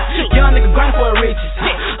G's. Young nigga grind for a riches.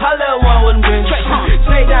 I love one with them green.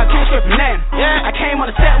 Stay down, can't strip a name. I came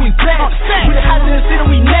on the set, we blessed. We the hottest in the city,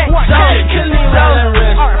 we next. Killing these rappers.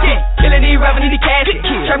 Killing these rappers, need the casket.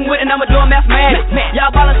 Trapping with a number, doing mathematics.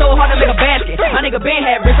 Y'all ballin' so hard to make a basket. My nigga Ben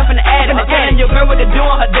had rich up in the attic. And your girl with the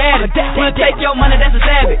doing her daddy. Wanna take your money, that's a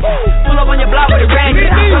savage. Pull up on your block with a ragged.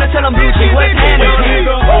 Wanna tell them blue cheese, what's happening?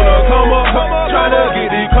 Nigga wanna come up, tryna get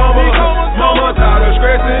these commas. Mama tired of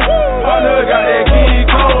stressing. All got that key,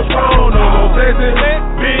 come strong, no more flexing.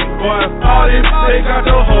 Big boy, all this, they got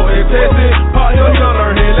your whole intestine. All your young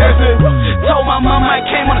learn his lesson. Told my mama I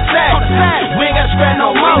came on the sack. We ain't gotta spread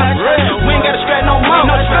no more. We ain't gotta spread no more.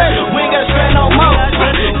 We ain't gotta spread no more.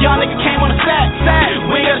 Young nigga came on the sack.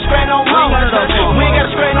 We ain't gotta spread no more. We ain't gotta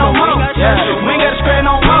spread no more. We ain't gotta spread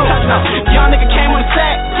no more. Young nigga came on the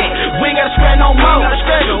sack. We ain't gotta spread no more.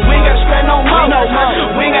 We ain't gotta spread no more.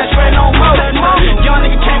 We ain't gotta spread no more. Young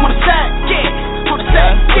nigga came on the sack. On the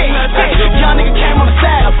sack. Young nigga came on the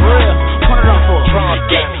sack. For real. Put it on for.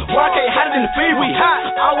 Rock ain't hotter than the fever. We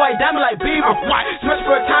hot. All white diamond like Beaver. Smash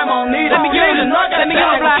for a time on need. Let me get it. Let me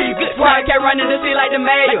get it. Fly cat running the sea like the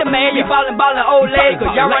mayor. We ballin' old lady.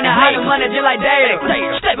 Cause y'all running high and money just like Dale.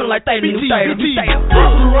 Steppin' like they new style. We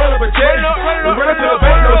run up a check. We run to the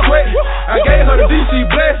bank, no sweat. I gave her the DC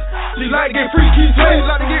bless. She like to get free, keep sweating,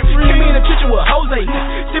 like to get free. Came in the kitchen with Jose.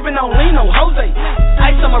 Sippin' on lean on Jose.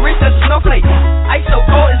 Ice on my wrist, that's a snowflake. Ice so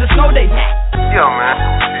cold, it's a snow day. Yo, man.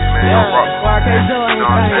 Man, yo, bro. You know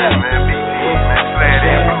what I'm saying, man? BT, man. Flat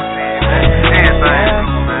and blue cheese, man. Everything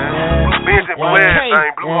blue, man. Blue Benson, blue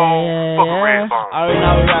everything, blue hole, fucking red bone. Already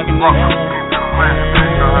know we rockin' that. You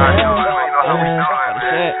know how we do it, man.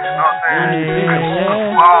 You know what I'm saying?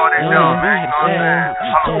 All that down, man. You know what I'm saying?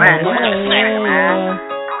 I'm a bad man.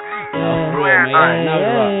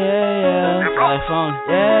 yeah, life on,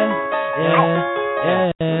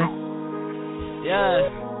 yeah.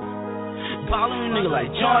 Ballin' nigga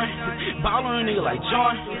like John, ballin' nigga like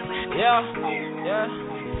John, yeah,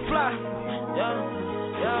 fly,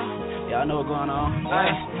 y'all know what's going on.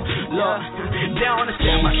 Hey, look, they don't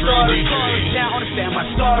understand my story. They don't understand my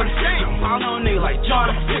story. Follow a nigga like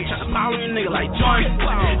John. Tryna follow a nigga like John.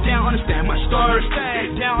 They don't understand my story.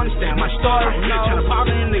 They don't understand my story. Tryna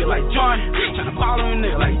follow a nigga like John. Tryna follow a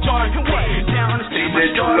nigga like John. They don't understand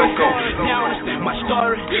my story. They don't understand my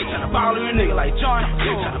story. Tryna follow a nigga like John.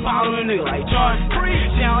 Tryna follow a nigga like John.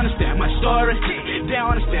 They don't understand my story. They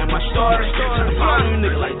don't understand my story. Tryna follow a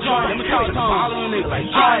nigga like John. Tryna follow a nigga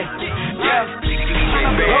like John. Yeah,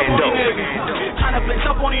 tryna flex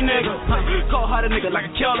up on these niggas. Cold hearted nigga like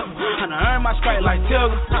a killer. Tryna earn my strike like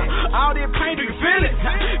Tigger. All this pain, do you feel it?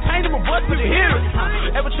 Pain in my voice, but you hear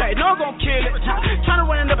it. Ever try, no, I'm gon' kill it. Tryna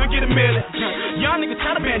run it up and get a million. Young nigga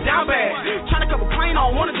tryna bend down bad. Tryna cover plane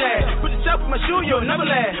on one of that. Put yourself in my shoe, you'll never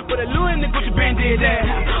laugh. But a little nigga, Gucci band did that.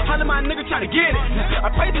 All of my niggas tryna get it. I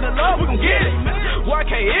pray to the Lord, we gon' get it.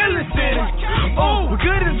 YK ill in the city. Oh, we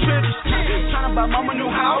good in the trenches. Tryna buy mama new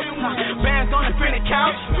house. Bands on the infinite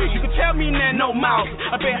couch. You can tell me that no mouth.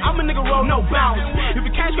 I bet I'm a nigga roll no bounce. If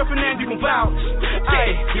you can't scrap your name, you can bounce.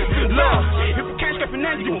 Hey, look, if you can't scrap your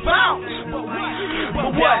name, you can bounce.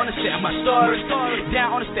 But they don't understand my story. They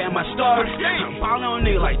don't understand my story. I'm ballin' on a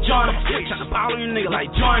nigga like John. Tryna ball on a nigga like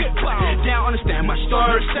John. They don't understand my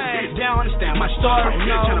story. They don't understand my story.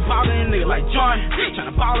 Tryna ball on a nigga like John.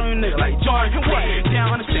 Tryna ball on a nigga like John. They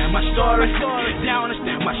don't understand my story. They don't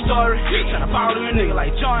understand my story. Tryna ball on a nigga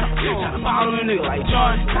like John. Tryna ball on a nigga like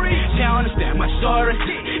John. They don't understand my story.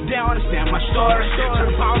 They don't understand my story.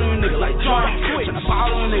 Tryna ball on a nigga like John. Tryna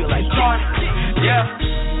ball on a nigga like John. Yeah.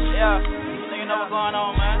 Nigga know what's going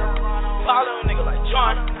on, man. Ball on a nigga like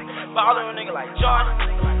John. Ball on a nigga like John.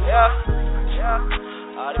 Yeah.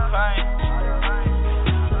 All the pain.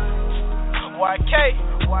 YK.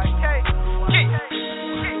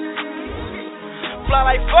 Fly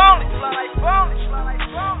like phony.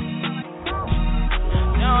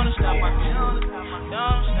 You don't understand my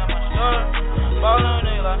story. Ball on a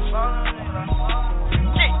nigga like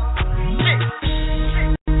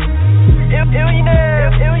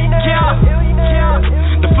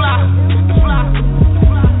The fly.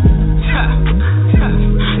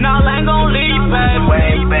 Nah, I ain't gon' leave, baby.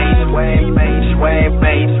 Way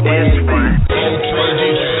bass, this one. I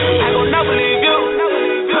ain't gon' never leave you.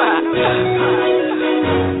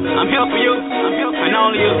 I'm here for you, and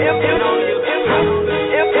only you.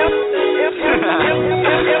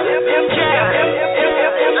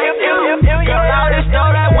 Girl, all this stuff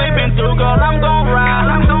that we've been through, girl, I'm gon' ride.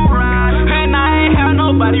 And I ain't have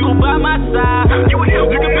nobody who by my side. You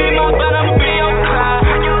can be my but I'ma be your side.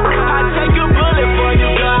 I take a bullet for you,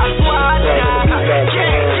 girl, I swear I die.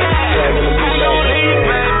 Ain't gon' leave,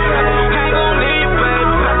 baby. Ain't gon' leave,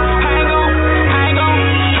 baby. Ain't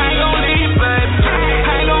gon' leave, baby.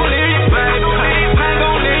 Ain't gon' leave, baby. Ain't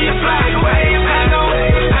gon' leave, baby. Ain't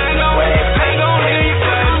gon' leave,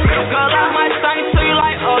 baby. Girl, I might sing to you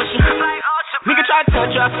like Ocean. Nigga try to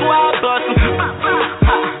touch you, I swear I bust him.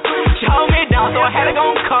 She hold me down, so I had to go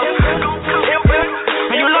and cuff.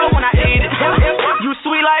 And you love when I eat it. You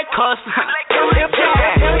sweet like custard. Girl,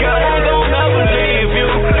 I ain't gon' never leave you.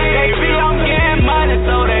 They feel I'm getting money,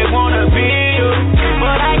 so they wanna be you.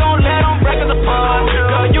 But I ain't gon' let them break us apart.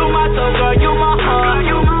 Girl, you my soul, girl, you my heart.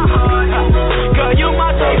 Girl, you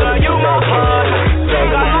my soul, girl, you my heart.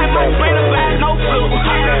 Girl, I might bring the bag, no clue.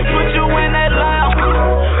 Put you in that lounge,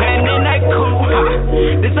 and in that coupe.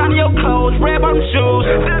 Design your clothes, red bottom shoes.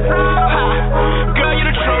 Girl, you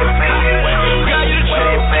the truth. Girl, you the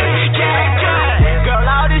truth. Yeah. Girl,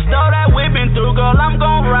 all this stuff that we've been through, girl, I'm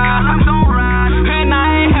gon' ride. And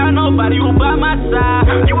I ain't have nobody who by my side.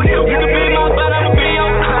 You can be my but I'ma be your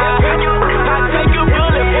side. I take a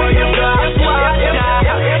bullet for you, girl, I swear I die.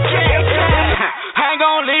 I ain't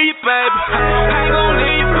gon' leave, baby. I ain't gon'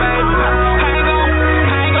 leave, baby. I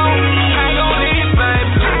ain't gon' leave,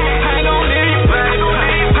 baby. I ain't gon' leave, baby. I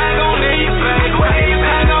ain't gon' leave, baby. I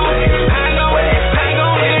ain't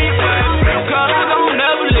gon' leave, baby. Girl, I gon'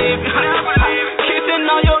 never leave. Kissing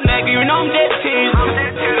on your neck, you know I'm dead teasing.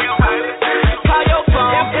 Call your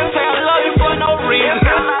phone, say I love you for no reason.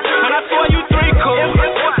 And I swear you three cool,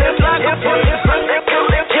 just like a freak.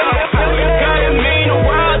 Girl, you mean the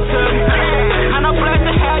world to me. And I'm blessed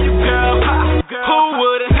to have you, girl. Who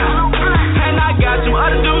wouldn't? And I got some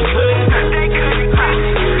other dudes couldn't.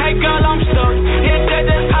 Hey, girl, I'm stuck. It's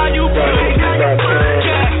just how you feel.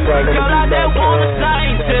 Girl, I just wanna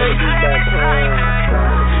sing to you.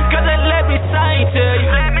 Cause they let me sing to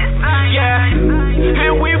you. Yeah.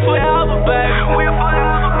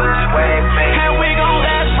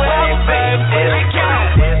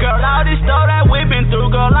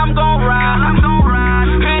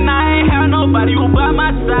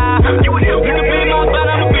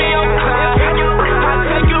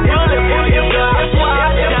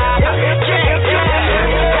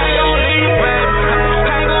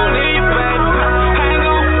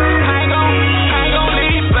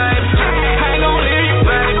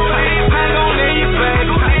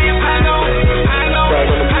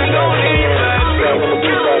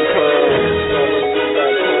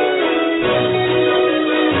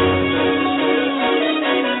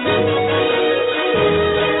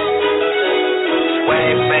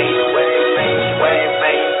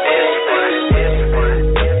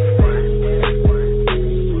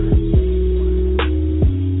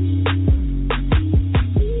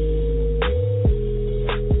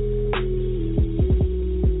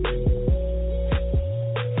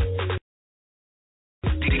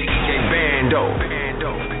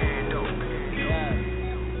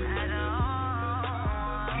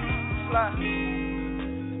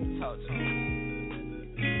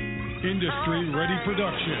 Factory Ready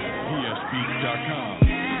Production. PSBeats.com.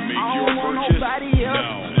 Make I your don't want purchase nobody else.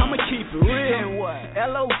 now. I'ma keep it real.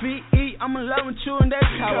 LOVE, I'ma love with you, and that's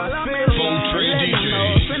how I feel. Trade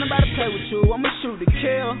DJ. If anybody play with you, I'ma shoot to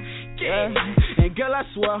kill. Yeah. And girl, I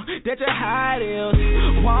swear that you're how it is.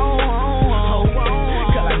 Whoa.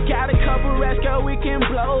 Cause I got a couple rats, girl, we can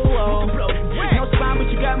blow. No spine, but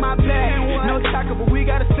you got my back. No tackle, but we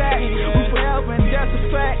got a sack. We forever, and that's a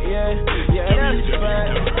fact. Yeah, that's a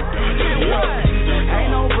fact. Ain't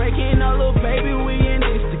no breaking up, little baby, we in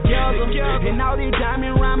this together. And all these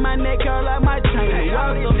diamonds around my neck, girl, I might change the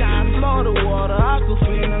weather. Florida water,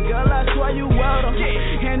 Aquafina, girl, I swear you wetter.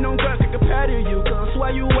 And them girls can compare to you, cause I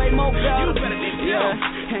swear you way more better.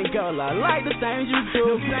 Yeah, and girl, I like the things you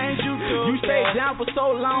do. You stayed down for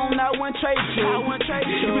so long, I wouldn't trade you.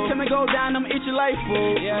 Every time I go down, I'ma eat you like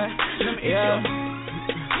food.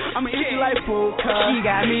 I'ma eat you like food, cause she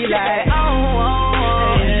got me like, yeah.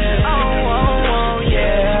 I don't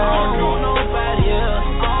want nobody else.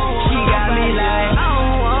 She got me like,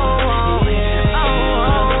 yeah. I don't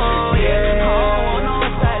want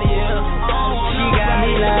nobody else. She got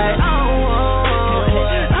me like, I don't want nobody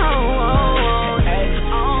else. She got me like, I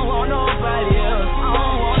don't want nobody else.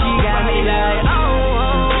 She got me like,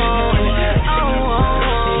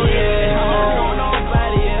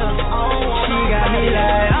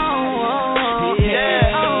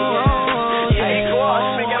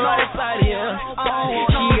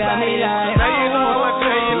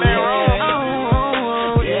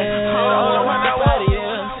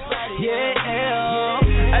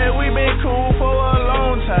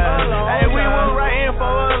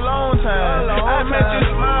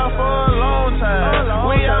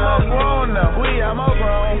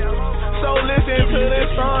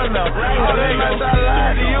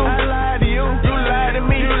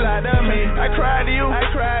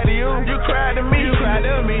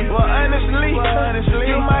 Honestly,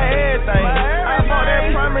 you my everything. I bought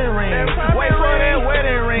that primary ring. Wait for that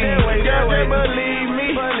wedding ring. Girl, just believe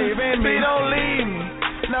me. See, don't leave me.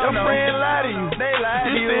 Your friends lie to you. They lie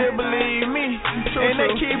to you. Still believe me. And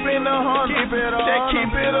they keep it 100. They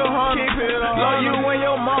keep it 100. Love you and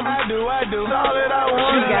your mama. I do. That's all that I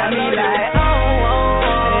want. She got me like,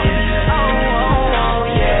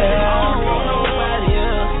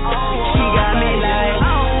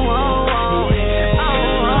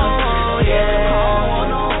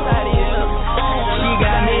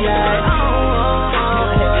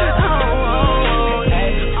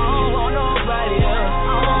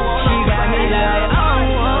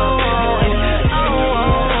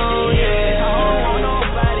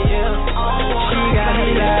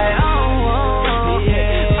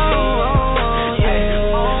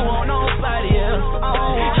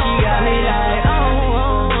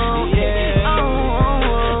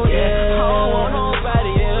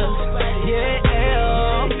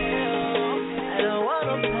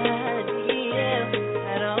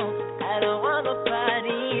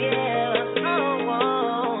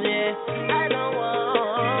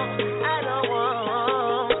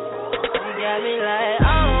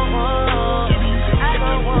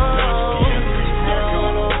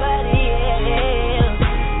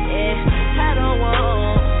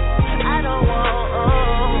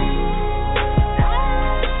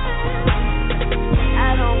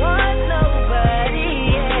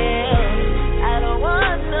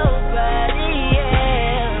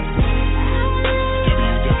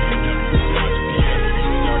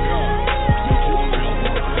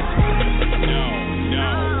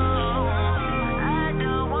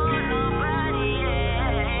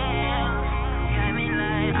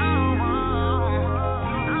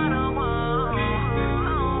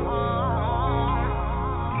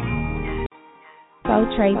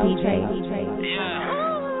 Trade DJ.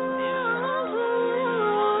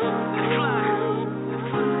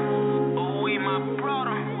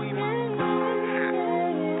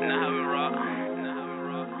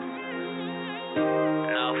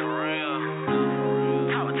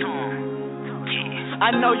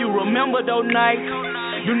 I know you remember those nights.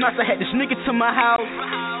 You nuts, I had to sneak into my house.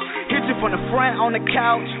 Hit you from the front on the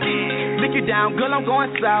couch. Lick you down, girl, I'm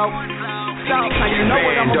going south. South, now you know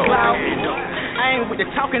what I'm about. I ain't with the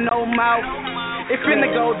talking, no mouth. It finna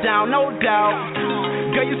go down, no doubt.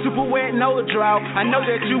 Girl, you super wet, no drought. I know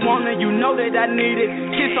that you want it, you know that I need it.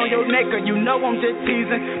 Kiss on your neck, girl, you know I'm just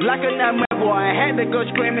teasing. Like a nightmare, boy, I had to go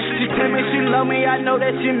screaming. She tell me she love me, I know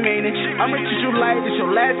that she mean it. I'ma treat you like this your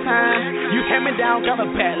last time. You hand me down, got my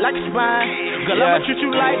back like a spine. Girl, I'ma treat you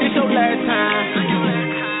like this your last time.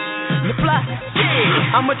 The fly,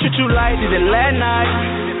 I'ma treat you like this the last night.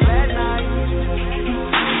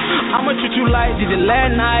 I'ma treat you like this the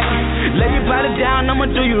last night. Lay your body down, I'ma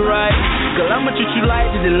do you right. Girl, I'ma treat you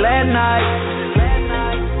like the last night.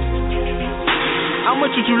 I'ma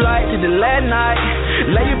treat you like the last night.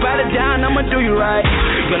 Lay your body down, I'ma do you right.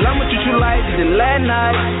 Girl, I'ma treat you like the last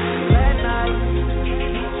night.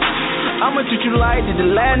 I'ma treat you like the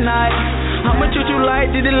last night. I'ma treat you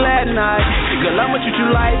like the last night. Girl, I'ma treat you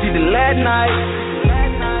like the last night.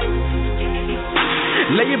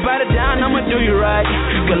 Lay your body down, I'ma do you right.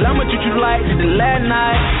 Girl, I'ma treat you like the last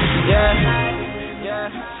night. Yeah.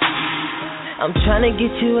 I'm tryna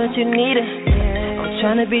get you what you needed. I'm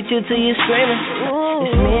tryna beat you till you're screaming.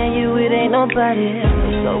 It's me and you, it ain't nobody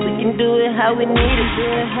else. So we can do it how we need it.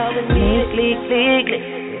 Click.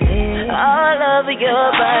 All over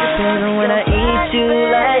your body, baby, when I eat you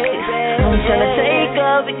like it. I'm tryna take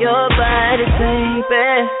over your body,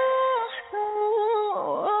 baby.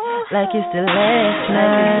 Like it's the last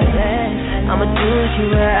night. I'ma do you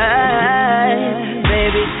right.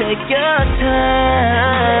 Baby, take your time.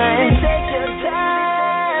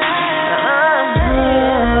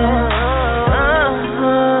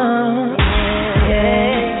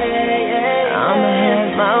 I'ma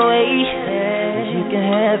have my way. You can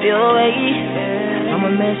have your way. I'ma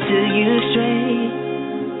mess to you straight.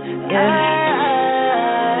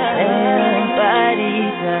 Body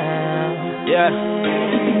down.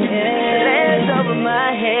 Hands over my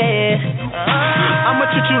head. I'ma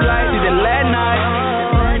treat you like the last night.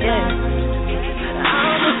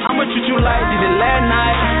 I'ma treat you like the last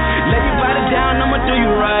night. Lay your body down, I'ma do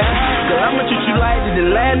you right. Girl, I'ma treat you like the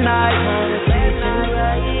last night.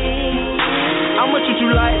 I'ma treat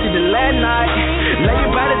you like the last night. Lay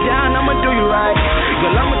your body down, I'ma do you right.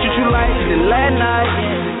 Girl, I'ma treat you like the last night.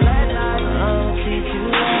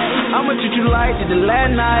 I'ma treat you like the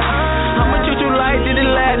last night. I'ma treat you like the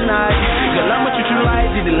last night. Girl, I'ma treat you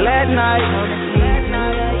like the last night.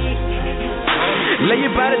 Lay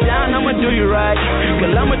your body down, I'ma do you right.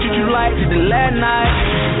 Girl, I'ma treat you like the last night.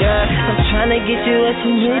 Yeah. I'm tryna get you what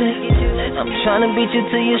you needed. I'm tryna beat you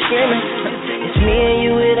till you're screaming. It's me and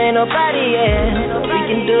you, it ain't nobody else. We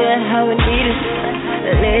can do it how we need it.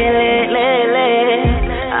 Lay.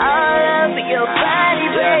 All over your body,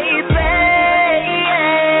 baby.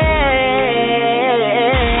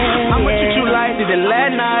 I'ma treat you like the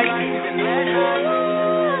last night.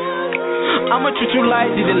 I'ma treat you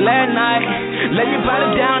like the last night. Lay your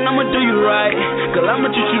body down, I'ma do you right. Girl, I'ma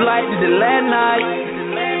treat you like the last night.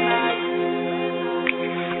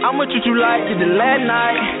 I'ma treat you like the last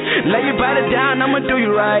night. Lay your body down, I'ma do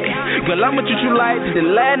you right. Girl, I'ma treat you like the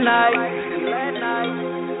last night.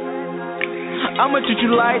 I'ma treat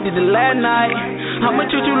you like the last night. I'ma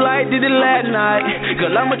treat you like the last night.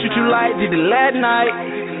 Girl, I'ma treat you like the last night.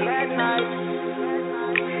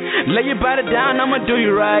 Lay your body down, I'ma do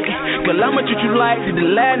you right. Girl, I'ma treat you like the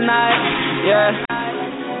last night. Yeah.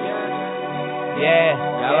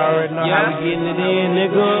 Y'all already know how we getting it in,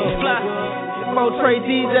 nigga. Trey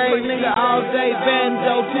DJ, nigga, all day,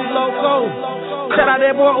 Banjo, Too Loco. Shout out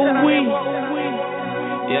that boy Ooh-Wee.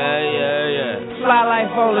 Yeah. Fly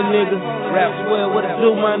life on the nigga. Rap well, what it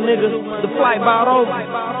do, my nigga? The flight about over.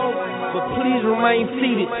 But please remain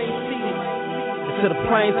seated until the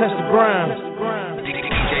plane touch the ground.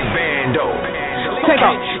 DJ Bando. Take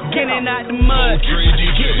off. Getting out the mud.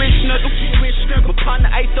 Get rich, nigga. My partner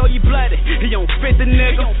Ice, so you bloody. He on 50,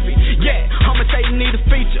 nigga. Yeah, I'ma say you need a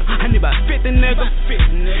feature. I need about 50, nigga.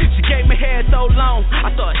 She gave me head so long,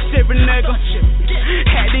 I started shivering, nigga.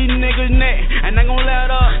 Had these niggas neck, and I ain't gon' let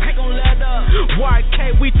up.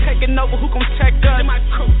 YK, we taking over, who gon' check us?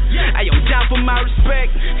 Hey, I'm down for my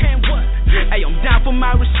respect. Hey, I'm down for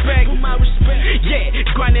my respect. Yeah,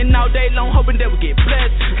 grinding all day long, hoping that we get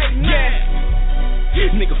blessed. Yeah.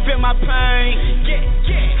 Nigga, feel my pain.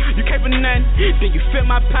 You can't feel nothing, then you feel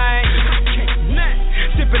my pain.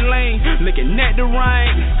 Sipping lean, looking at the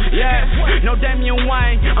rain. Yeah, no Damian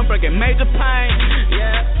Wayne, I'm breaking major pain.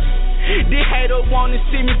 Yeah. These haters wanna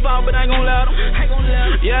see me fall, but I ain't gon' let them.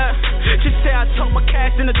 Yeah, just say I took my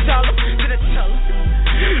cash in the teller.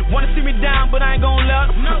 Wanna see me down, but I ain't gon'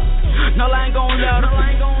 let them. No, I ain't gon' let them.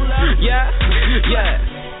 Yeah.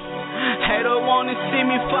 Hater wanna see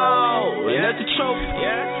me fall. That's the truth.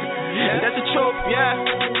 That's the truth.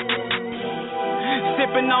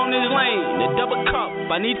 Sipping on this lane, the double cup.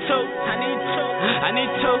 I need two.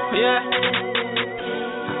 Yeah.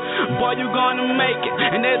 Boy, you gonna make it,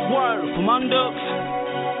 and that's word from unders.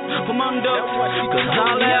 Cause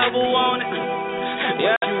all I ever wanted,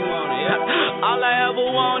 all I ever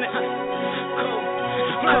wanted.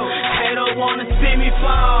 Hater wanna see me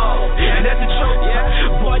fall, and that's the truth.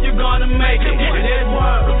 Boy, you gonna make it, and that's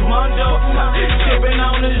word from unders. Sipping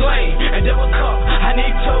on this lane, and double cup. I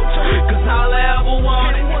need two, cause all I ever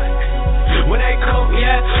wanted. When they cook,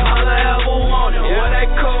 yeah, all I ever wanted. When they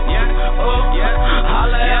cook, yeah, oh, yeah,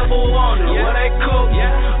 all I ever wanted. When they cook,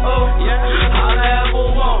 yeah, oh, yeah, all I ever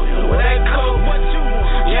wanted. When they cook, what you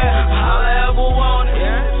want? Yeah, all I ever wanted.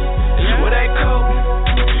 Yeah, when they cook,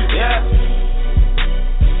 yeah.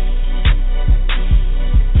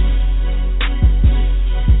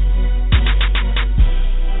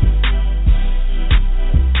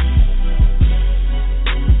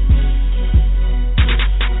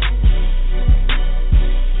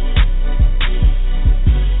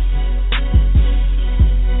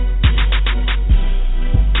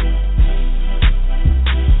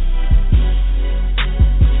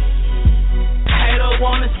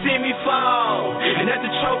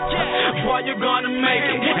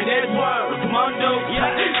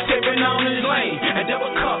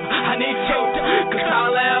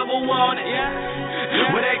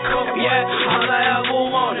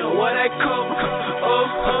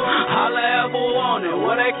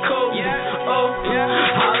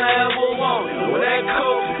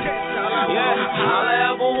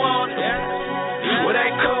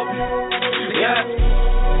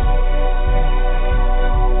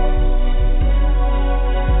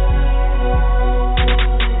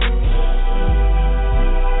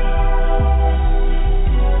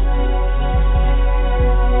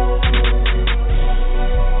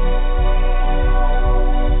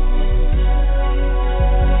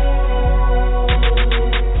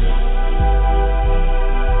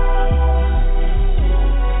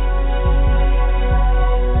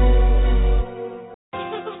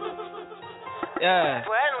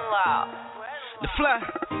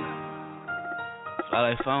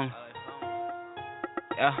 Phone.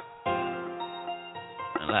 Yeah.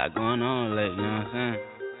 A lot going on lately, you know what I'm saying?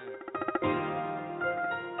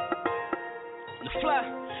 The fly.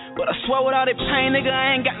 But I swear with all that pain, nigga,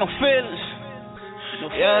 I ain't got no feelings.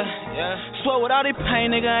 Yeah. Swear with all that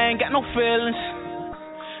pain, nigga, I ain't got no feelings.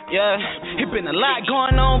 Yeah, it been a lot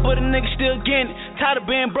going on, but a nigga still getting it. Tired of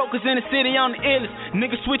being brokers in the city on the illest.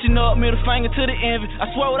 Niggas switching up, middle finger to the envy.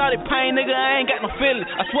 I swear with all that pain, nigga, I ain't got no feelings.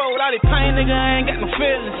 I swear with all that pain, nigga, I ain't got no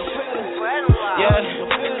feelings. Yeah,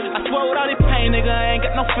 I swear with all that pain, nigga, I ain't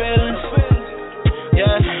got no feelings.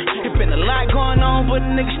 Yeah, it been a lot going on, but a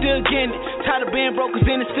nigga still getting it. Tired of being brokers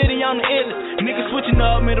in the city on the illest. Niggas switching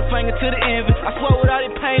up, middle finger to the envy. I swear with all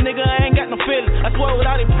that pain, nigga, I ain't got no feelings. I swear with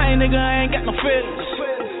all that pain, nigga, I ain't got no feelings.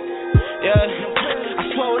 Yeah, I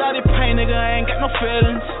swear with all this pain, nigga, I ain't got no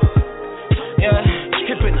feelings. Yeah,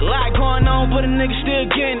 it been a lot going on, but a nigga still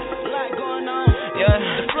getting it. Yeah,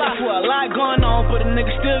 I swear a lot going on, but a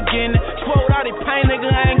nigga still getting it. Swear with all this pain,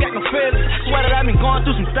 nigga, I ain't got no feelings. Swear that I been going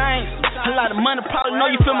through some things. A lot of money, probably know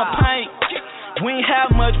you feel my pain. We ain't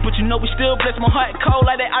have much, but you know we still blessed. My heart cold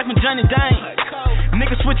like that ice from Johnny Dane.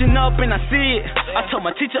 Niggas switching up and I see it. I told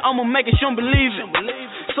my teacher I'ma make it, she don't believe it.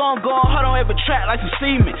 So I'm going hard on every track like some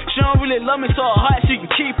semen. She don't really love me, so her heart she can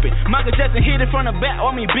keep it. Michael Jackson hit it from the back,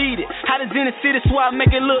 want me beat it. Hottest in the city, swear I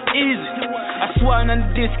make it look easy. I swear none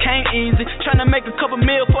of this came easy. Tryna make a couple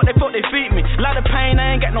meal, fuck they feed me. Lot of pain,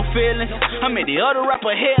 I ain't got no feelings. I made the other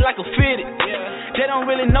rapper head like a fitted. They don't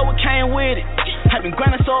really know what came with it. I been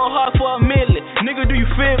grinding so hard for a million. Nigga, do you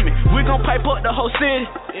feel me? We gon' pipe up the whole city.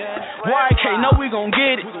 YK, know we gon'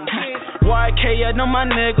 get it. YK, yeah, know my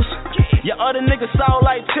niggas. Your other niggas all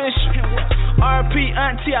like tissue. RP,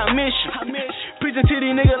 auntie, I miss you. Preaching to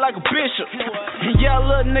these niggas like a bishop. And yeah,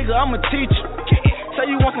 little nigga, I'm a teacher.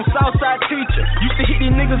 Say you want some Southside teacher. Used to hit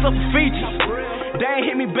these niggas up for features. They ain't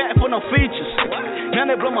hit me back for no features. Now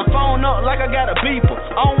they blow my phone up like I got a beeper.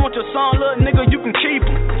 I don't want your song, little nigga, you can keep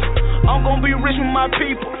them. I'm gon' be rich with my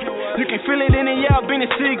people. You can feel it in the air, been a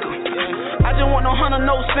seeker. I just want no 100,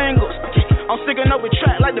 no singles. I'm sticking up with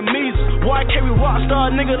track like the measles. YK, we rockstar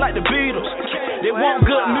niggas like the Beatles. They want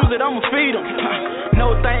good music, I'ma feed them.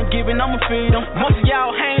 No Thanksgiving, I'ma feed them. Most of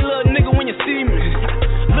y'all hang little nigga when you see me.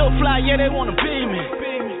 Little fly, yeah, they wanna be me.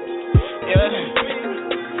 Yeah.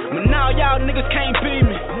 But now y'all niggas can't be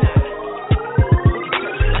me.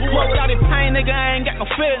 I swear without this pain, nigga, I ain't got no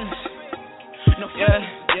feelings. Yeah.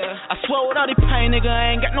 I swear without this pain, nigga,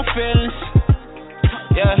 I ain't got no feelings.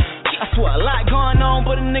 Yeah. I swear a lot going on,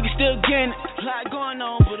 but a nigga still getting it. A lot going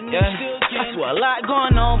on, but a nigga still getting it. I swear a lot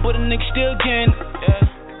going on, but a nigga still getting it.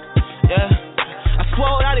 Yeah. I swear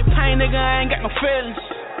without this pain, nigga, I ain't got no feelings.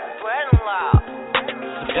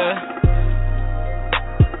 Yeah.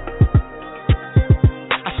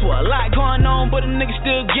 I swear a lot going on, but a nigga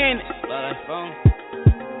still getting it.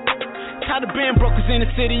 Tired of being brokers in the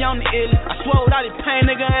city on the illest. I swear without this pain,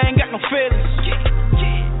 nigga, I ain't got no feelings.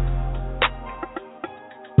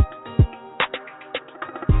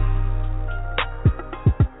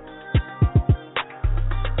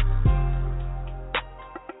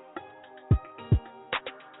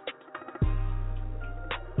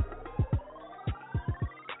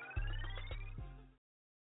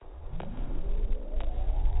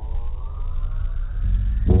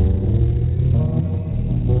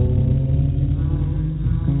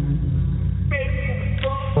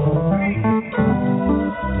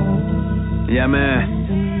 Yeah, man.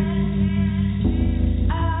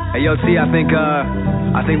 Hey, yo, T, I think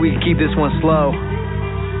we can keep this one slow.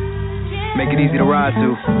 Make it easy to ride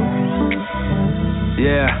to.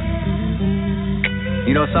 Yeah.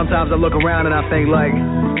 You know, sometimes I look around and I think, like,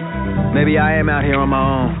 maybe I am out here on my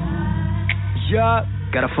own. Yeah.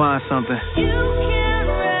 Gotta find something. You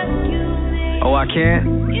can't rescue me. Oh, I can't?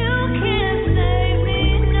 You can't save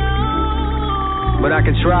me, no. But I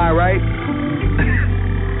can try, right?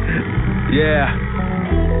 Yeah.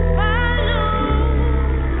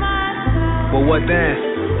 Well, what then?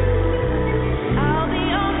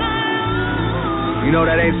 You know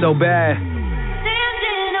that ain't so bad.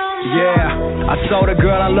 Yeah, I told a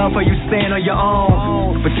girl I love her, you stand on your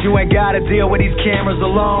own. But you ain't gotta deal with these cameras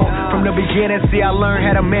alone. From the beginning, see, I learned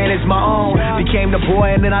how to manage my own. Became the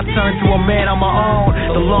boy and then I turned to a man on my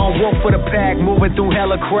own. The lone wolf for the pack, moving through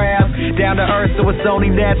hella crowds. Down to earth, so it's only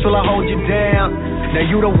natural I hold you down. Now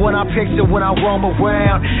you the one I picture when I roam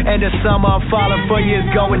around. And the summer I'm falling for you is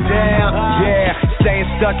going down. Yeah, staying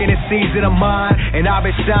stuck in this season of mine. And I've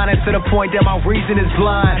been shining to the point that my reason is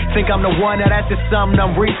blind. Think I'm the one, now that's just something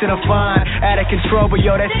I'm reaching to find. Out of control, but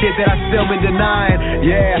yo, that shit that I still been denying.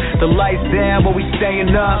 Yeah, the lights down, but we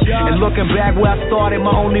staying up. And looking back where I started,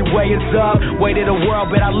 my only way is up. Weight of the world,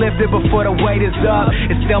 but I lifted before the weight is up.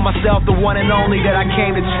 And still myself, the one and only that I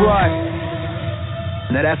came to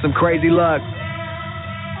trust. Now that's some crazy luck.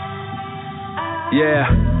 Yeah.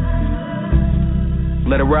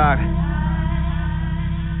 Let it rock.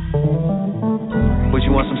 But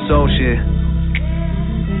you want some soul shit?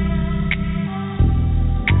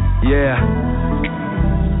 Yeah.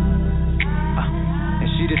 And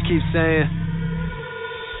she just keeps saying,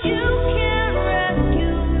 you can't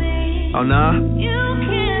rescue me. Oh, nah? You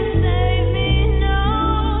can't save me,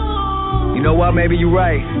 no. You know what? Maybe you're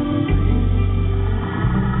right.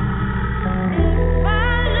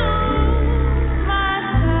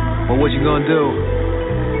 Well, what you gonna do?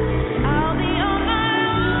 I'll be on my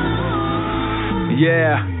own.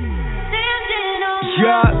 Yeah.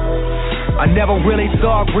 Yeah. I never really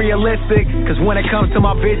thought realistic. Cause when it comes to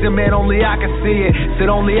my vision, man, only I can see it. Said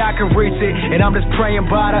only I can reach it. And I'm just praying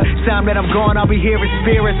by the time that I'm gone, I'll be hearing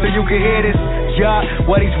spirits so you can hear this. Yeah,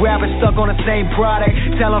 well, these rappers stuck on the same product.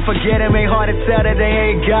 Tell them forget them, ain't hard to tell that they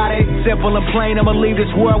ain't got it. Simple and plain, I'ma leave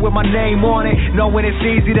this world with my name on it. Knowing it's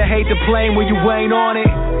easy to hate the plane when you ain't on it.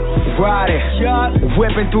 Ride it,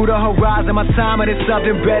 whipping through the horizon. My time is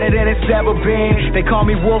something better than it's ever been. They call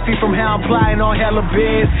me Wolfie from how I'm plotting on hella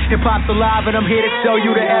biz. Hip-hop's alive and I'm here to show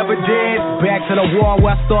you the evidence. Back to the wall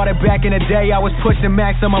where I started back in the day. I was pushing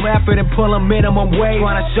maximum effort and pulling minimum weight.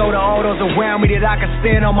 Trying to show the all those around me that I can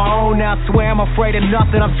stand on my own. Now I swear I'm afraid of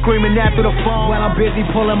nothing. I'm screaming that through the phone while I'm busy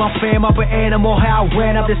pulling my fam up an animal. How I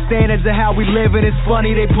ran up the standards of how we live it. It's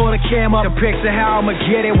funny they pull the camera to picture how I'ma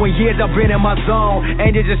get it when years I've been in my zone.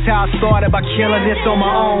 And it's just how I started by killing this on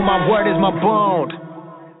my own. My word is my bone,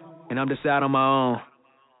 and I'm just out on my own.